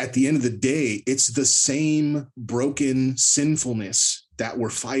at the end of the day, it's the same broken sinfulness that we're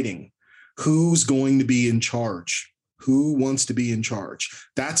fighting. Who's going to be in charge? Who wants to be in charge?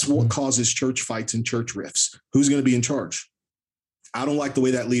 That's what causes church fights and church rifts. Who's going to be in charge? I don't like the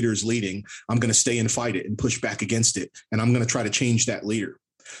way that leader is leading. I'm going to stay and fight it and push back against it. And I'm going to try to change that leader.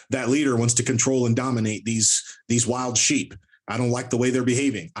 That leader wants to control and dominate these wild sheep. I don't like the way they're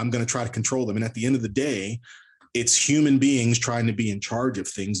behaving. I'm going to try to control them. And at the end of the day, it's human beings trying to be in charge of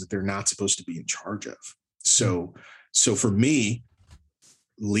things that they're not supposed to be in charge of. So for me,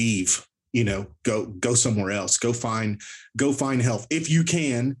 leave. go somewhere else, go find health. If you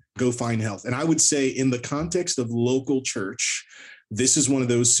can, go find health. And I would say in the context of local church, this is one of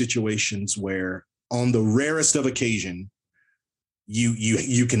those situations where on the rarest of occasion,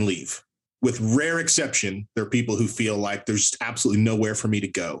 you can leave. With rare exception, there are people who feel like there's absolutely nowhere for me to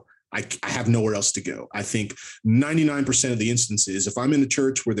go. I have nowhere else to go. I think 99% of the instances, if I'm in the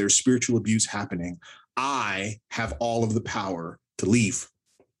church where there's spiritual abuse happening, I have all of the power to leave,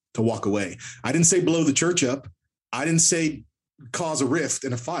 to walk away. I didn't say blow the church up. I didn't say cause a rift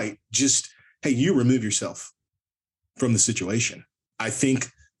and a fight. Just, hey, you remove yourself from the situation. I think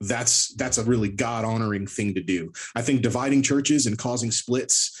that's a really God-honoring thing to do. I think dividing churches and causing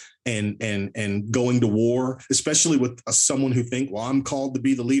splits and going to war, especially with someone who think, well, I'm called to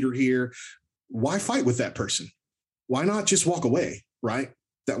be the leader here. Why fight with that person? Why not just walk away, right?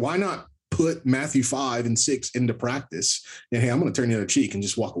 Why not put Matthew 5:6 into practice? And hey, I'm going to turn the other cheek and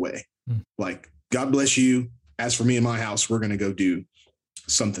just walk away. Like, God bless you. As for me and my house, we're going to go do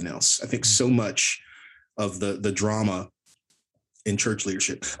something else. I think so much of the drama in church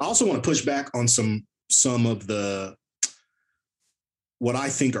leadership. I also want to push back on some of the what I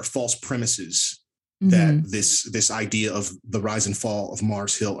think are false premises that this idea of the rise and fall of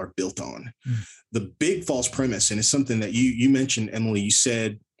Mars Hill are built on. The big false premise, and it's something that you mentioned, Emily, you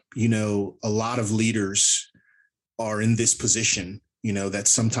said, a lot of leaders are in this position, that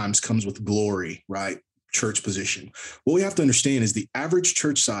sometimes comes with glory, right? Church position. What we have to understand is the average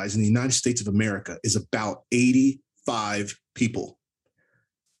church size in the United States of America is about 85 people.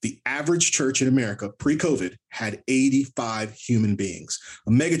 The average church in America pre-COVID had 85 human beings.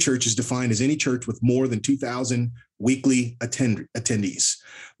 A megachurch is defined as any church with more than 2,000 weekly attendees.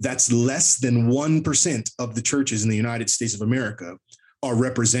 That's less than 1% of the churches in the United States of America are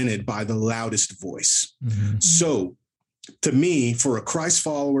represented by the loudest voice. So to me, for a Christ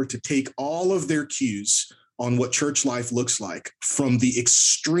follower to take all of their cues on what church life looks like from the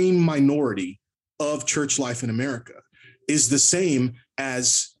extreme minority of church life in America is the same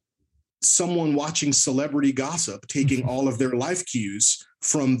as someone watching celebrity gossip, taking all of their life cues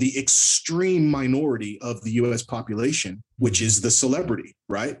from the extreme minority of the U.S. population, which is the celebrity,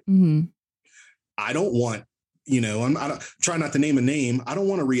 right? I don't want, I try not to name a name. I don't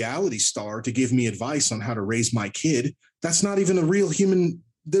want a reality star to give me advice on how to raise my kid. That's not even a real human.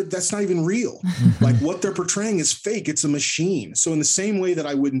 That's not even real. Like, what they're portraying is fake. It's a machine. So in the same way that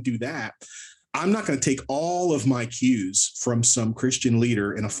I wouldn't do that, I'm not going to take all of my cues from some Christian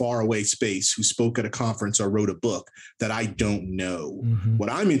leader in a faraway space who spoke at a conference or wrote a book that I don't know. What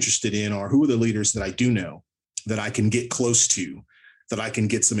I'm interested in are who are the leaders that I do know, that I can get close to, that I can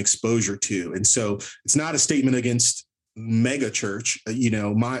get some exposure to. And so it's not a statement against mega church.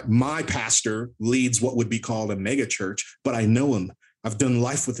 My pastor leads what would be called a mega church, but I know him. I've done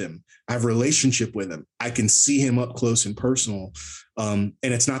life with him. I have a relationship with him. I can see him up close and personal. And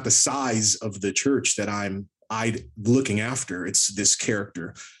it's not the size of the church that I'm looking after. It's this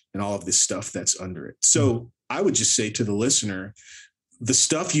character and all of this stuff that's under it. So I would just say to the listener, the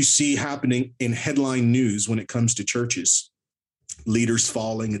stuff you see happening in headline news when it comes to churches, leaders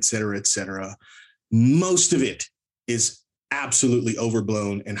falling, et cetera, most of it is absolutely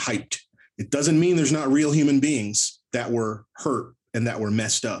overblown and hyped. It doesn't mean there's not real human beings that were hurt and that were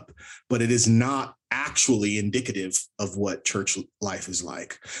messed up, but it is not actually indicative of what church life is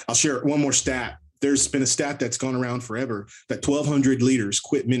like. I'll share one more stat. There's been a stat that's gone around forever that 1,200 leaders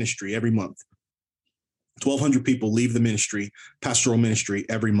quit ministry every month. 1,200 people leave the ministry, pastoral ministry,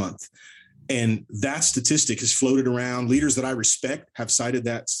 every month. And that statistic has floated around. Leaders that I respect have cited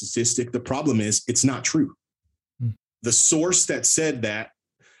that statistic. The problem is it's not true. The source that said that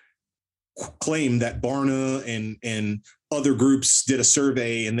claimed that Barna and other groups did a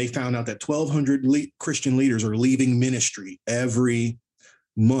survey and they found out that 1,200 Christian leaders are leaving ministry every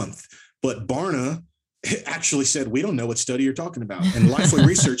month. But Barna actually said, we don't know what study you're talking about. And Lifeway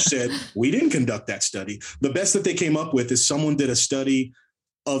Research said, we didn't conduct that study. The best that they came up with is someone did a study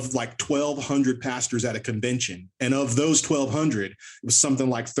of like 1,200 pastors at a convention. And of those 1,200, it was something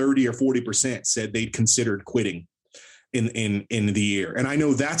like 30 or 40% said they'd considered quitting in the year. And I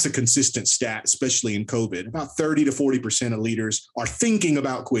know that's a consistent stat, especially in COVID. About 30 to 40% of leaders are thinking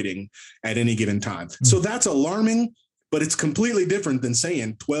about quitting at any given time. So that's alarming, but it's completely different than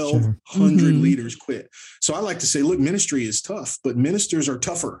saying 1,200 leaders quit. So I like to say, look, ministry is tough, but ministers are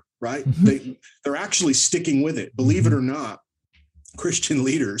tougher, right? They're actually sticking with it. Believe it or not, Christian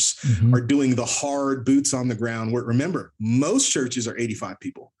leaders are doing the hard boots on the ground work. Remember, most churches are 85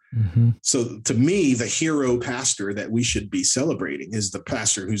 people. So to me, the hero pastor that we should be celebrating is the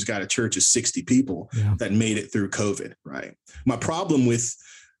pastor who's got a church of 60 people that made it through COVID, right? My problem with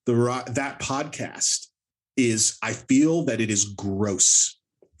that podcast is, I feel that it is gross.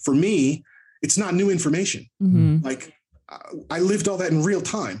 For me, it's not new information. Mm-hmm. Like, I lived all that in real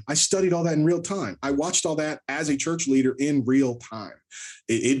time. I studied all that in real time. I watched all that as a church leader in real time.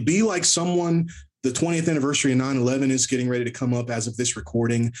 It'd be like someone, the 20th anniversary of 9/11 is getting ready to come up as of this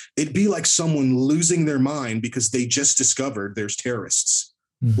recording. It'd be like someone losing their mind because they just discovered there's terrorists.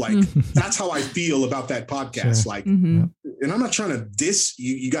 Like, that's how I feel about that podcast. Sure. Like, and I'm not trying to diss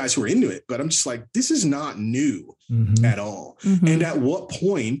you guys who are into it, but I'm just like, this is not new at all. And at what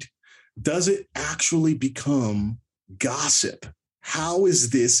point does it actually become gossip? How is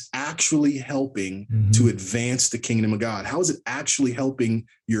this actually helping to advance the kingdom of God? How is it actually helping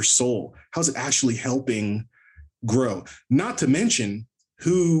your soul? How is it actually helping grow? Not to mention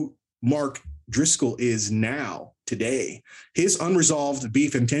who Mark Driscoll is now, today. His unresolved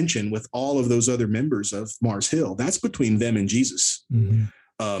beef and tension with all of those other members of Mars Hill, that's between them and Jesus.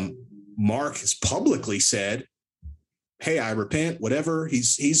 Mark has publicly said, hey, I repent, whatever.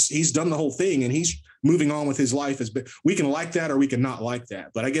 He's done the whole thing, and he's moving on with his life. We can like that or we can not like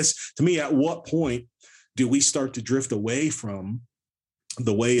that. But I guess, to me, at what point do we start to drift away from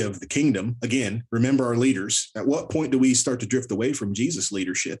the way of the kingdom? Again, remember our leaders. At what point do we start to drift away from Jesus'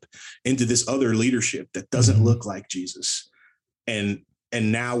 leadership into this other leadership that doesn't look like Jesus? And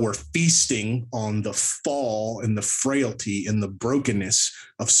now we're feasting on the fall and the frailty and the brokenness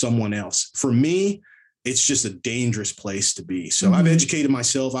of someone else. For me, it's just a dangerous place to be. So I've educated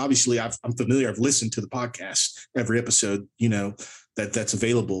myself. Obviously, I'm familiar. I've listened to the podcast, every episode, that's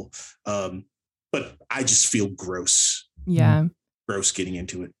available. But I just feel gross. Yeah. Gross getting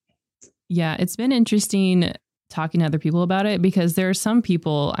into it. Yeah. It's been interesting talking to other people about it, because there are some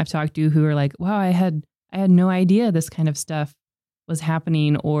people I've talked to who are like, wow, I had no idea this kind of stuff was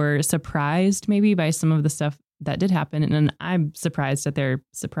happening, or surprised maybe by some of the stuff that did happen. And I'm surprised at their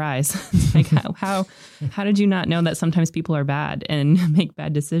surprise. It's like, how did you not know that sometimes people are bad and make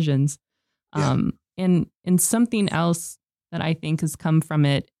bad decisions? Yeah. And something else that I think has come from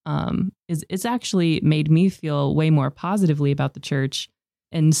it is it's actually made me feel way more positively about the church,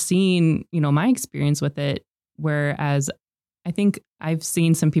 and seeing, my experience with it. Whereas I think I've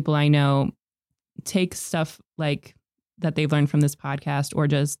seen some people I know take stuff like that they've learned from this podcast, or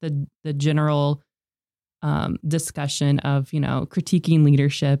just the general discussion of, critiquing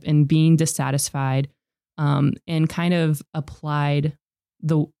leadership and being dissatisfied, and kind of applied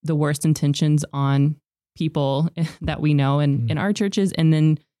the worst intentions on people that we know in our churches, and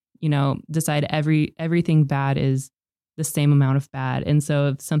then, decide everything bad is the same amount of bad. And so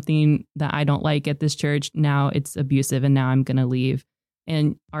if something that I don't like at this church, now it's abusive, and now I'm going to leave.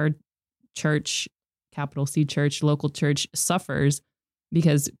 And our church, capital C church, local church, suffers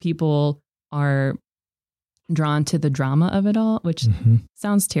because people are drawn to the drama of it all, which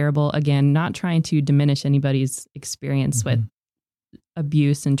sounds terrible. Again, not trying to diminish anybody's experience with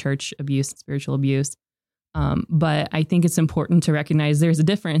abuse and church abuse, spiritual abuse. But I think it's important to recognize there's a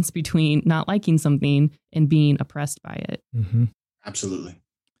difference between not liking something and being oppressed by it. Absolutely.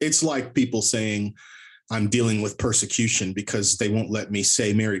 It's like people saying, I'm dealing with persecution because they won't let me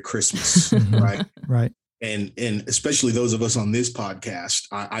say Merry Christmas. Right. Right. And especially those of us on this podcast,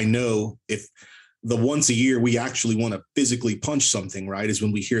 I know if the once a year we actually want to physically punch something, right, is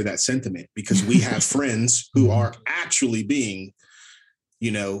when we hear that sentiment, because we have friends who are actually being,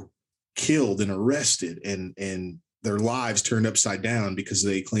 killed and arrested and their lives turned upside down because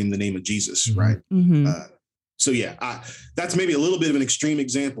they claim the name of Jesus. Right. So yeah, that's maybe a little bit of an extreme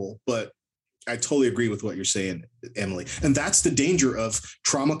example, but I totally agree with what you're saying, Emily. And that's the danger of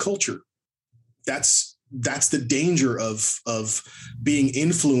trauma culture. That's the danger of being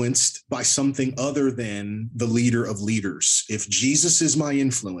influenced by something other than the leader of leaders. If Jesus is my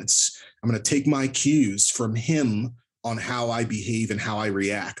influence, I'm going to take my cues from him on how I behave and how I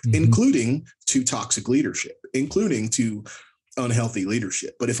react, including to toxic leadership, including to unhealthy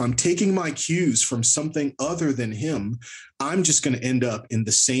leadership. But if I'm taking my cues from something other than him, I'm just going to end up in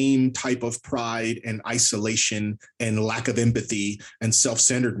the same type of pride and isolation and lack of empathy and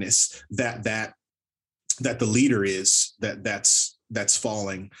self-centeredness that the leader is, that's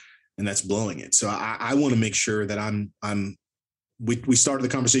falling and that's blowing it. So I want to make sure that we started the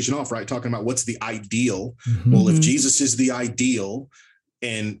conversation off, right, talking about what's the ideal. Well, if Jesus is the ideal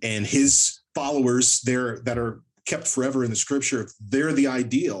and his followers there that are kept forever in the scripture, if they're the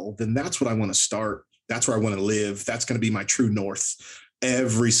ideal, then that's what I want to start. That's where I want to live. That's going to be my true north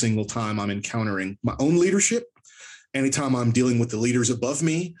every single time I'm encountering my own leadership, anytime I'm dealing with the leaders above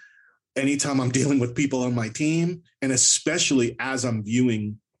me, anytime I'm dealing with people on my team, and especially as I'm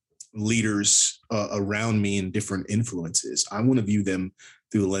viewing leaders around me and different influences, I want to view them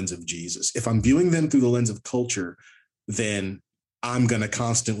through the lens of Jesus. If I'm viewing them through the lens of culture, then I'm going to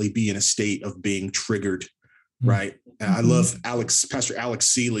constantly be in a state of being triggered, right? Mm-hmm. I love Pastor Alex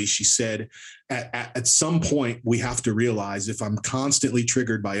Seeley. She said, at some point, we have to realize if I'm constantly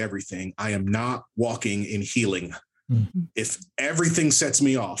triggered by everything, I am not walking in healing. Mm-hmm. If everything sets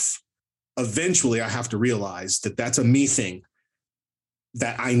me off, eventually I have to realize that that's a me thing,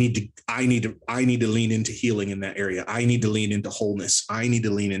 that I need to lean into healing in that area. I need to lean into wholeness. I need to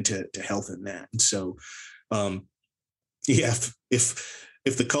lean into health in that. And so,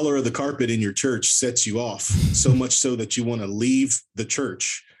 if the color of the carpet in your church sets you off so much so that you want to leave the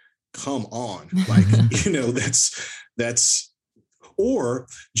church, come on, like, that's, or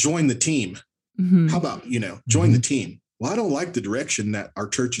join the team. Mm-hmm. How about, join the team? Well, I don't like the direction that our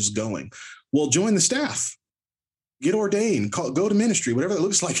church is going. Well, join the staff. Get ordained, go to ministry, whatever that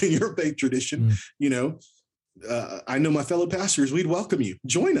looks like in your faith tradition. I know my fellow pastors, we'd welcome you.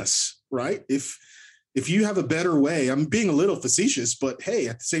 Join us, right? If you have a better way, I'm being a little facetious, but hey,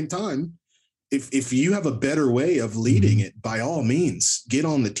 at the same time, if you have a better way of leading it, by all means, get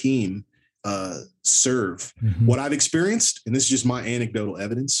on the team, serve. Mm-hmm. What I've experienced, and this is just my anecdotal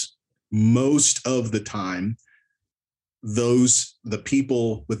evidence, most of the time, the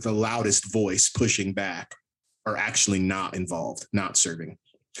people with the loudest voice pushing back are actually not involved, not serving.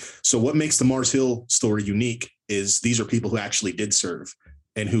 So what makes the Mars Hill story unique is these are people who actually did serve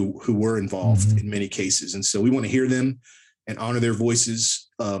and who were involved in many cases. And so we want to hear them and honor their voices.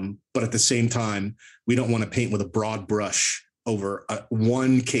 But at the same time, we don't want to paint with a broad brush over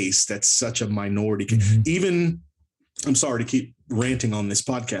one case that's such a minority. Mm-hmm. Even, I'm sorry to keep ranting on this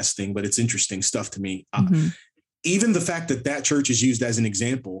podcast thing, but it's interesting stuff to me. Even the fact that church is used as an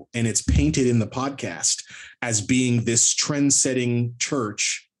example and it's painted in the podcast as being this trend-setting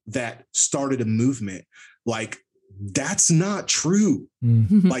church that started a movement, like, that's not true.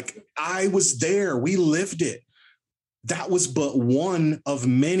 Mm-hmm. Like, I was there. We lived it. That was but one of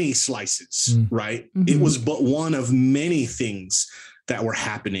many slices, right? Mm-hmm. It was but one of many things that were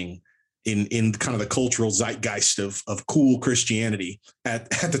happening in kind of the cultural zeitgeist of cool Christianity at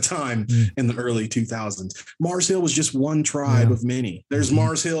the time in the early 2000s. Mars Hill was just one tribe of many. There's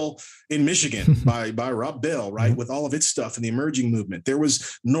Mars Hill in Michigan by Rob Bell, right? With all of its stuff in the emerging movement. There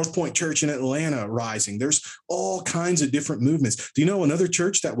was North Point Church in Atlanta rising. There's all kinds of different movements. Do you know another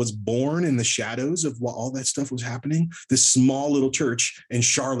church that was born in the shadows of what all that stuff was happening? This small little church in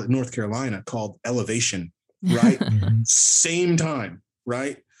Charlotte, North Carolina called Elevation, right? Same time,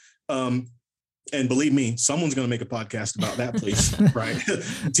 right? And believe me, someone's going to make a podcast about that place, right?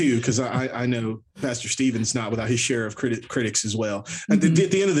 Too, because I know Pastor Stephen's not without his share of critics as well. At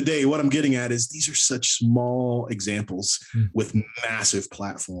the end of the day, what I'm getting at is these are such small examples with massive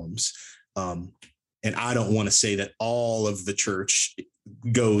platforms. And I don't want to say that all of the church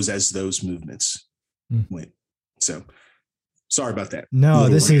goes as those movements went. So sorry about that. No,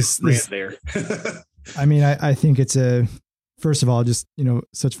 this is there. I mean, I think it's first of all, just,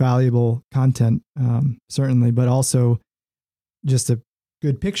 such valuable content, certainly, but also just a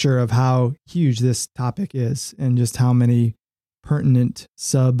good picture of how huge this topic is and just how many pertinent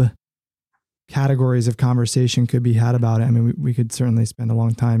sub categories of conversation could be had about it. I mean, we could certainly spend a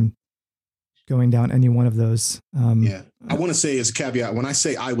long time going down any one of those. I want to say as a caveat, when I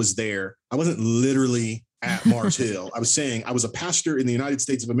say I was there, I wasn't literally at Mars Hill. I was saying I was a pastor in the United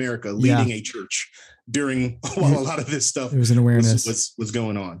States of America leading a church while a lot of this stuff there was an awareness was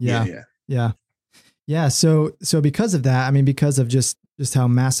going on. Yeah. So because of that, I mean, because of just how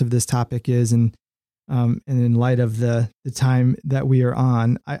massive this topic is, and in light of the time that we are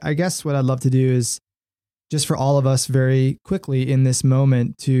on, I guess what I'd love to do is just for all of us very quickly in this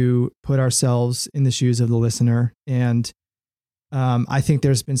moment to put ourselves in the shoes of the listener. And I think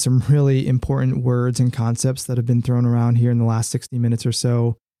there's been some really important words and concepts that have been thrown around here in the last 60 minutes or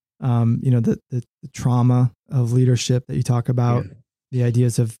so. The trauma of leadership that you talk about, the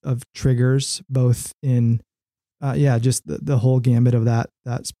ideas of triggers, both in, just the whole gambit of that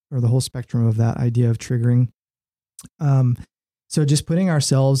or the whole spectrum of that idea of triggering. So just putting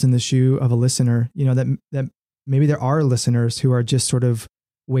ourselves in the shoe of a listener, that maybe there are listeners who are just sort of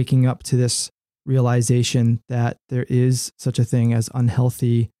waking up to this realization that there is such a thing as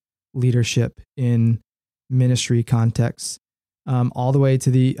unhealthy leadership in ministry contexts. All the way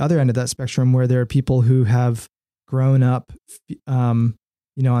to the other end of that spectrum, where there are people who have grown up, on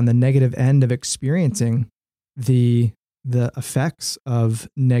the negative end of experiencing the effects of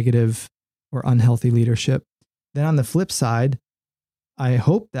negative or unhealthy leadership. Then on the flip side, I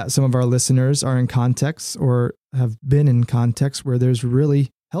hope that some of our listeners are in contexts or have been in contexts where there's really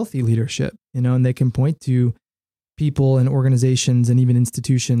healthy leadership, and they can point to people and organizations and even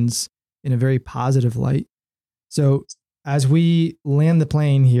institutions in a very positive light. So as we land the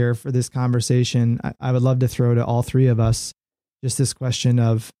plane here for this conversation, I would love to throw to all three of us just this question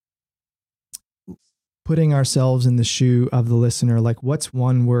of putting ourselves in the shoe of the listener. Like, what's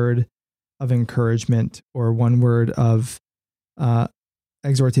one word of encouragement or one word of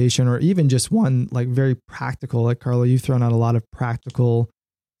exhortation, or even just one like very practical, like Carlo, you've thrown out a lot of practical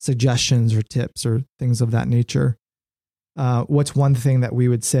suggestions or tips or things of that nature. What's one thing that we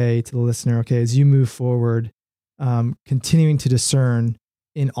would say to the listener, okay, as you move forward, continuing to discern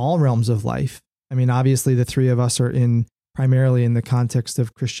in all realms of life? I mean, obviously the three of us are primarily in the context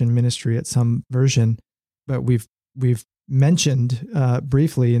of Christian ministry at some version, but we've mentioned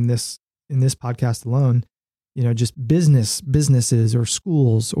briefly in this podcast alone, just businesses or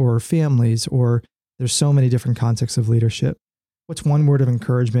schools or families, or there's so many different contexts of leadership. What's one word of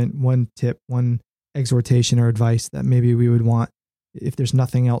encouragement, one tip, one exhortation or advice that maybe we would want, if there's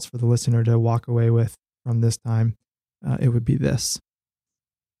nothing else for the listener to walk away with from this time, it would be this?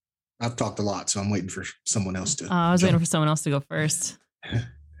 I've talked a lot, so I'm waiting for someone else to. I was waiting for someone else to go first.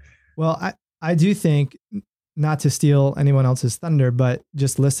 Well, I do think, not to steal anyone else's thunder, but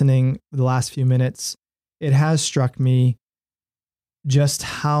just listening the last few minutes, it has struck me just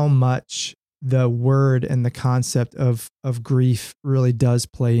how much the word and the concept of grief really does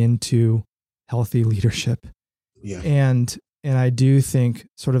play into healthy leadership. Yeah. And I do think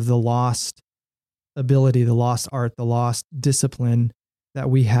sort of the lost ability, the lost art, the lost discipline that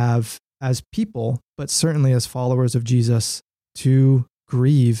we have as people, but certainly as followers of Jesus, to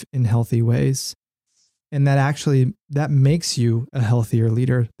grieve in healthy ways. And that makes you a healthier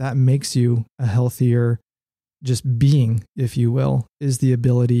leader. That makes you a healthier just being, if you will, is the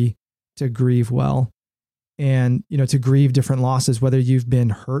ability to grieve well. And, to grieve different losses, whether you've been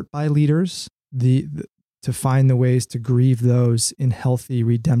hurt by leaders, to find the ways to grieve those in healthy,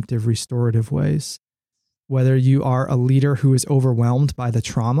 redemptive, restorative ways. Whether you are a leader who is overwhelmed by the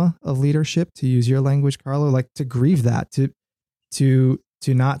trauma of leadership, to use your language, Carlo, like to grieve that, to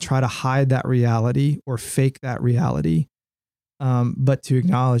not try to hide that reality or fake that reality, but to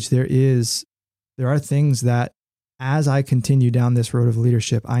acknowledge there are things that, as I continue down this road of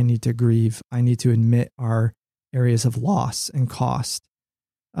leadership, I need to grieve. I need to admit our areas of loss and cost.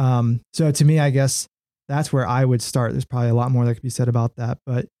 So to me, I guess that's where I would start. There's probably a lot more that could be said about that,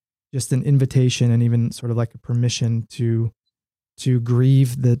 but just an invitation and even sort of like a permission to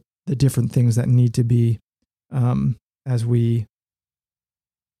grieve the different things that need to be, as we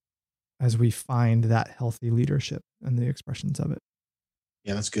find that healthy leadership and the expressions of it.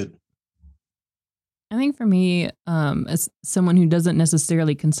 Yeah, that's good. I think for me, as someone who doesn't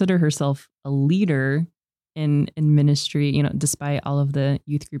necessarily consider herself a leader in ministry, despite all of the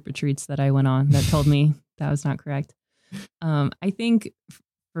youth group retreats that I went on that told me that was not correct. I think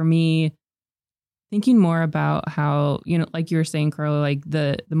for me, thinking more about how, like you were saying, Carlo, like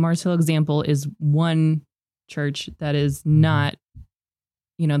the Mars Hill example is one church that is not,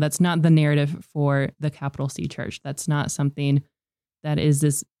 that's not the narrative for the capital C church. That's not something that is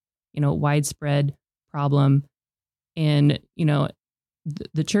this, widespread problem. And,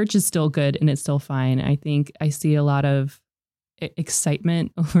 the church is still good and it's still fine. I think I see a lot of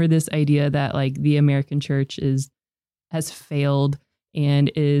excitement over this idea that like the American church has failed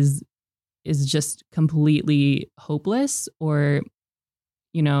and is just completely hopeless or,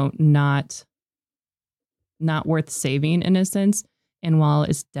 not worth saving in a sense. And while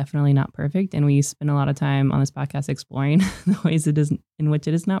it's definitely not perfect, and we spend a lot of time on this podcast exploring the ways in which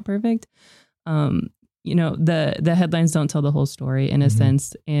it is not perfect, the headlines don't tell the whole story in a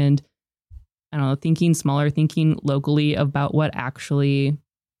sense. And I don't know, thinking smaller, thinking locally about what actually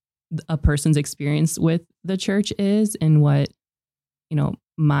a person's experience with the church is, and what,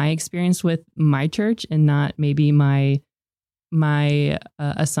 my experience with my church, and not maybe my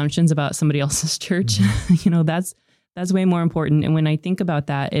assumptions about somebody else's church. That's way more important. And when I think about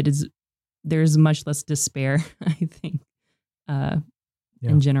that, there's much less despair, I think,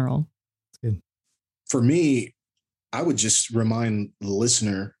 in general. That's good. For me, I would just remind the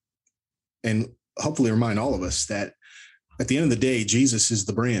listener, and hopefully remind all of us, that at the end of the day, Jesus is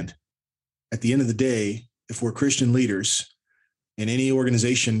the brand. At the end of the day, if we're Christian leaders in any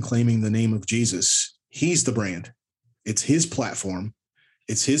organization claiming the name of Jesus, he's the brand. It's his platform.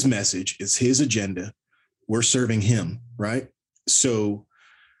 It's his message. It's his agenda. We're serving him, right? So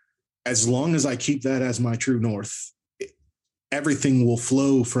as long as I keep that as my true north, everything will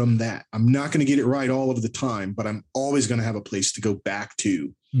flow from that. I'm not going to get it right all of the time, but I'm always going to have a place to go back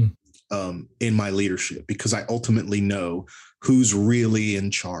to. in my leadership, because I ultimately know who's really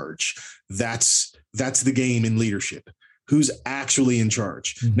in charge. That's the game in leadership. Who's actually in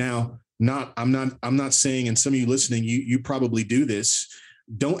charge? Mm-hmm. Now, I'm not saying, and some of you listening, you probably do this.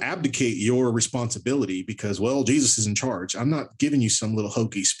 Don't abdicate your responsibility because, well, Jesus is in charge. I'm not giving you some little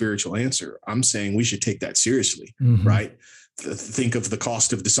hokey spiritual answer. I'm saying we should take that seriously, mm-hmm. right? Think of the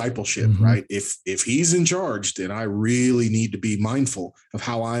cost of discipleship, mm-hmm. right? If he's in charge, then I really need to be mindful of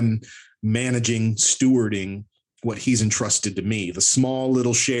how I'm managing, stewarding what he's entrusted to me, the small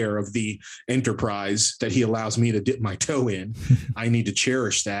little share of the enterprise that he allows me to dip my toe in. I need to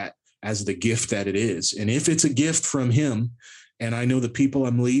cherish that as the gift that it is. And if it's a gift from him, and I know the people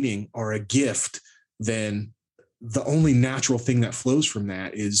I'm leading are a gift, then the only natural thing that flows from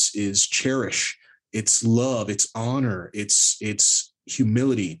that is cherish. It's love, it's honor, it's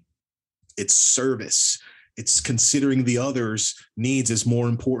humility, it's service. It's considering the other's needs as more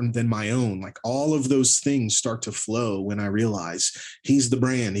important than my own. Like all of those things start to flow when I realize he's the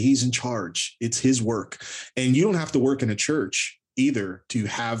brand, he's in charge. It's his work. And you don't have to work in a church either to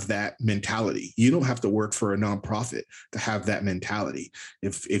have that mentality. You don't have to work for a nonprofit to have that mentality.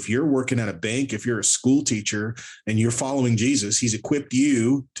 If you're working at a bank, if you're a school teacher and you're following Jesus, he's equipped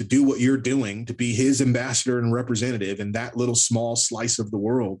you to do what you're doing, to be his ambassador and representative in that little small slice of the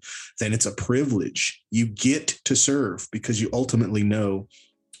world, then it's a privilege. You get to serve because you ultimately know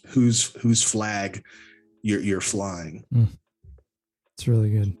whose flag you're flying. It's really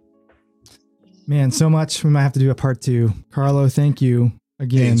good. Man, so much. We might have to do a part 2. Carlo, thank you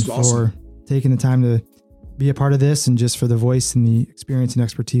again for taking the time to be a part of this and just for the voice and the experience and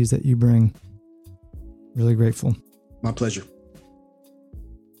expertise that you bring. Really grateful. My pleasure.